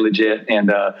very legit.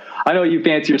 And I know you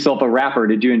fancy yourself a rapper.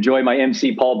 Did you enjoy my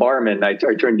MC Paul Barman? I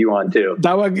turned you on too.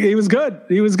 He was good.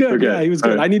 He was good. Yeah, he was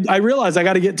good. Right. I realized I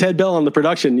got to get Ted Bell on the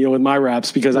production, with my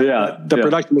raps because the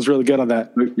production was really good on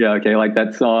that. Yeah. Okay. I like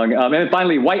that song. And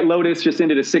finally, White Lotus just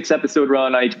ended a 6-episode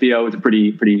run on HBO. It's a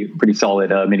pretty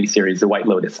solid miniseries, The White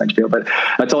Lotus on HBO. But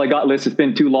that's all I got, Liz. It's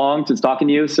been too long since talking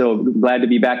to you. So glad to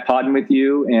be back podding with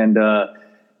you. And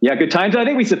good times. I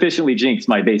think we sufficiently jinxed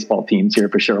my baseball teams here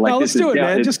for sure. Like, let's do it,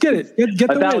 man. Just get it. Get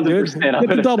the win, dude. I'm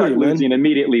going to start losing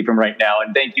immediately from right now.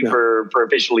 And thank you for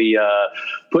officially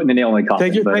putting the nail in the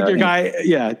coffin. Thank your guy.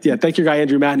 Thank your guy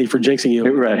Andrew Matney for jinxing you.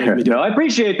 Right. No, I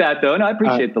appreciate that though. No, I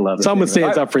appreciate the love. Someone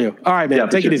stands up for you. All right, man.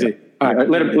 Take it easy. All right.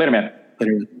 Later, man.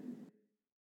 Later.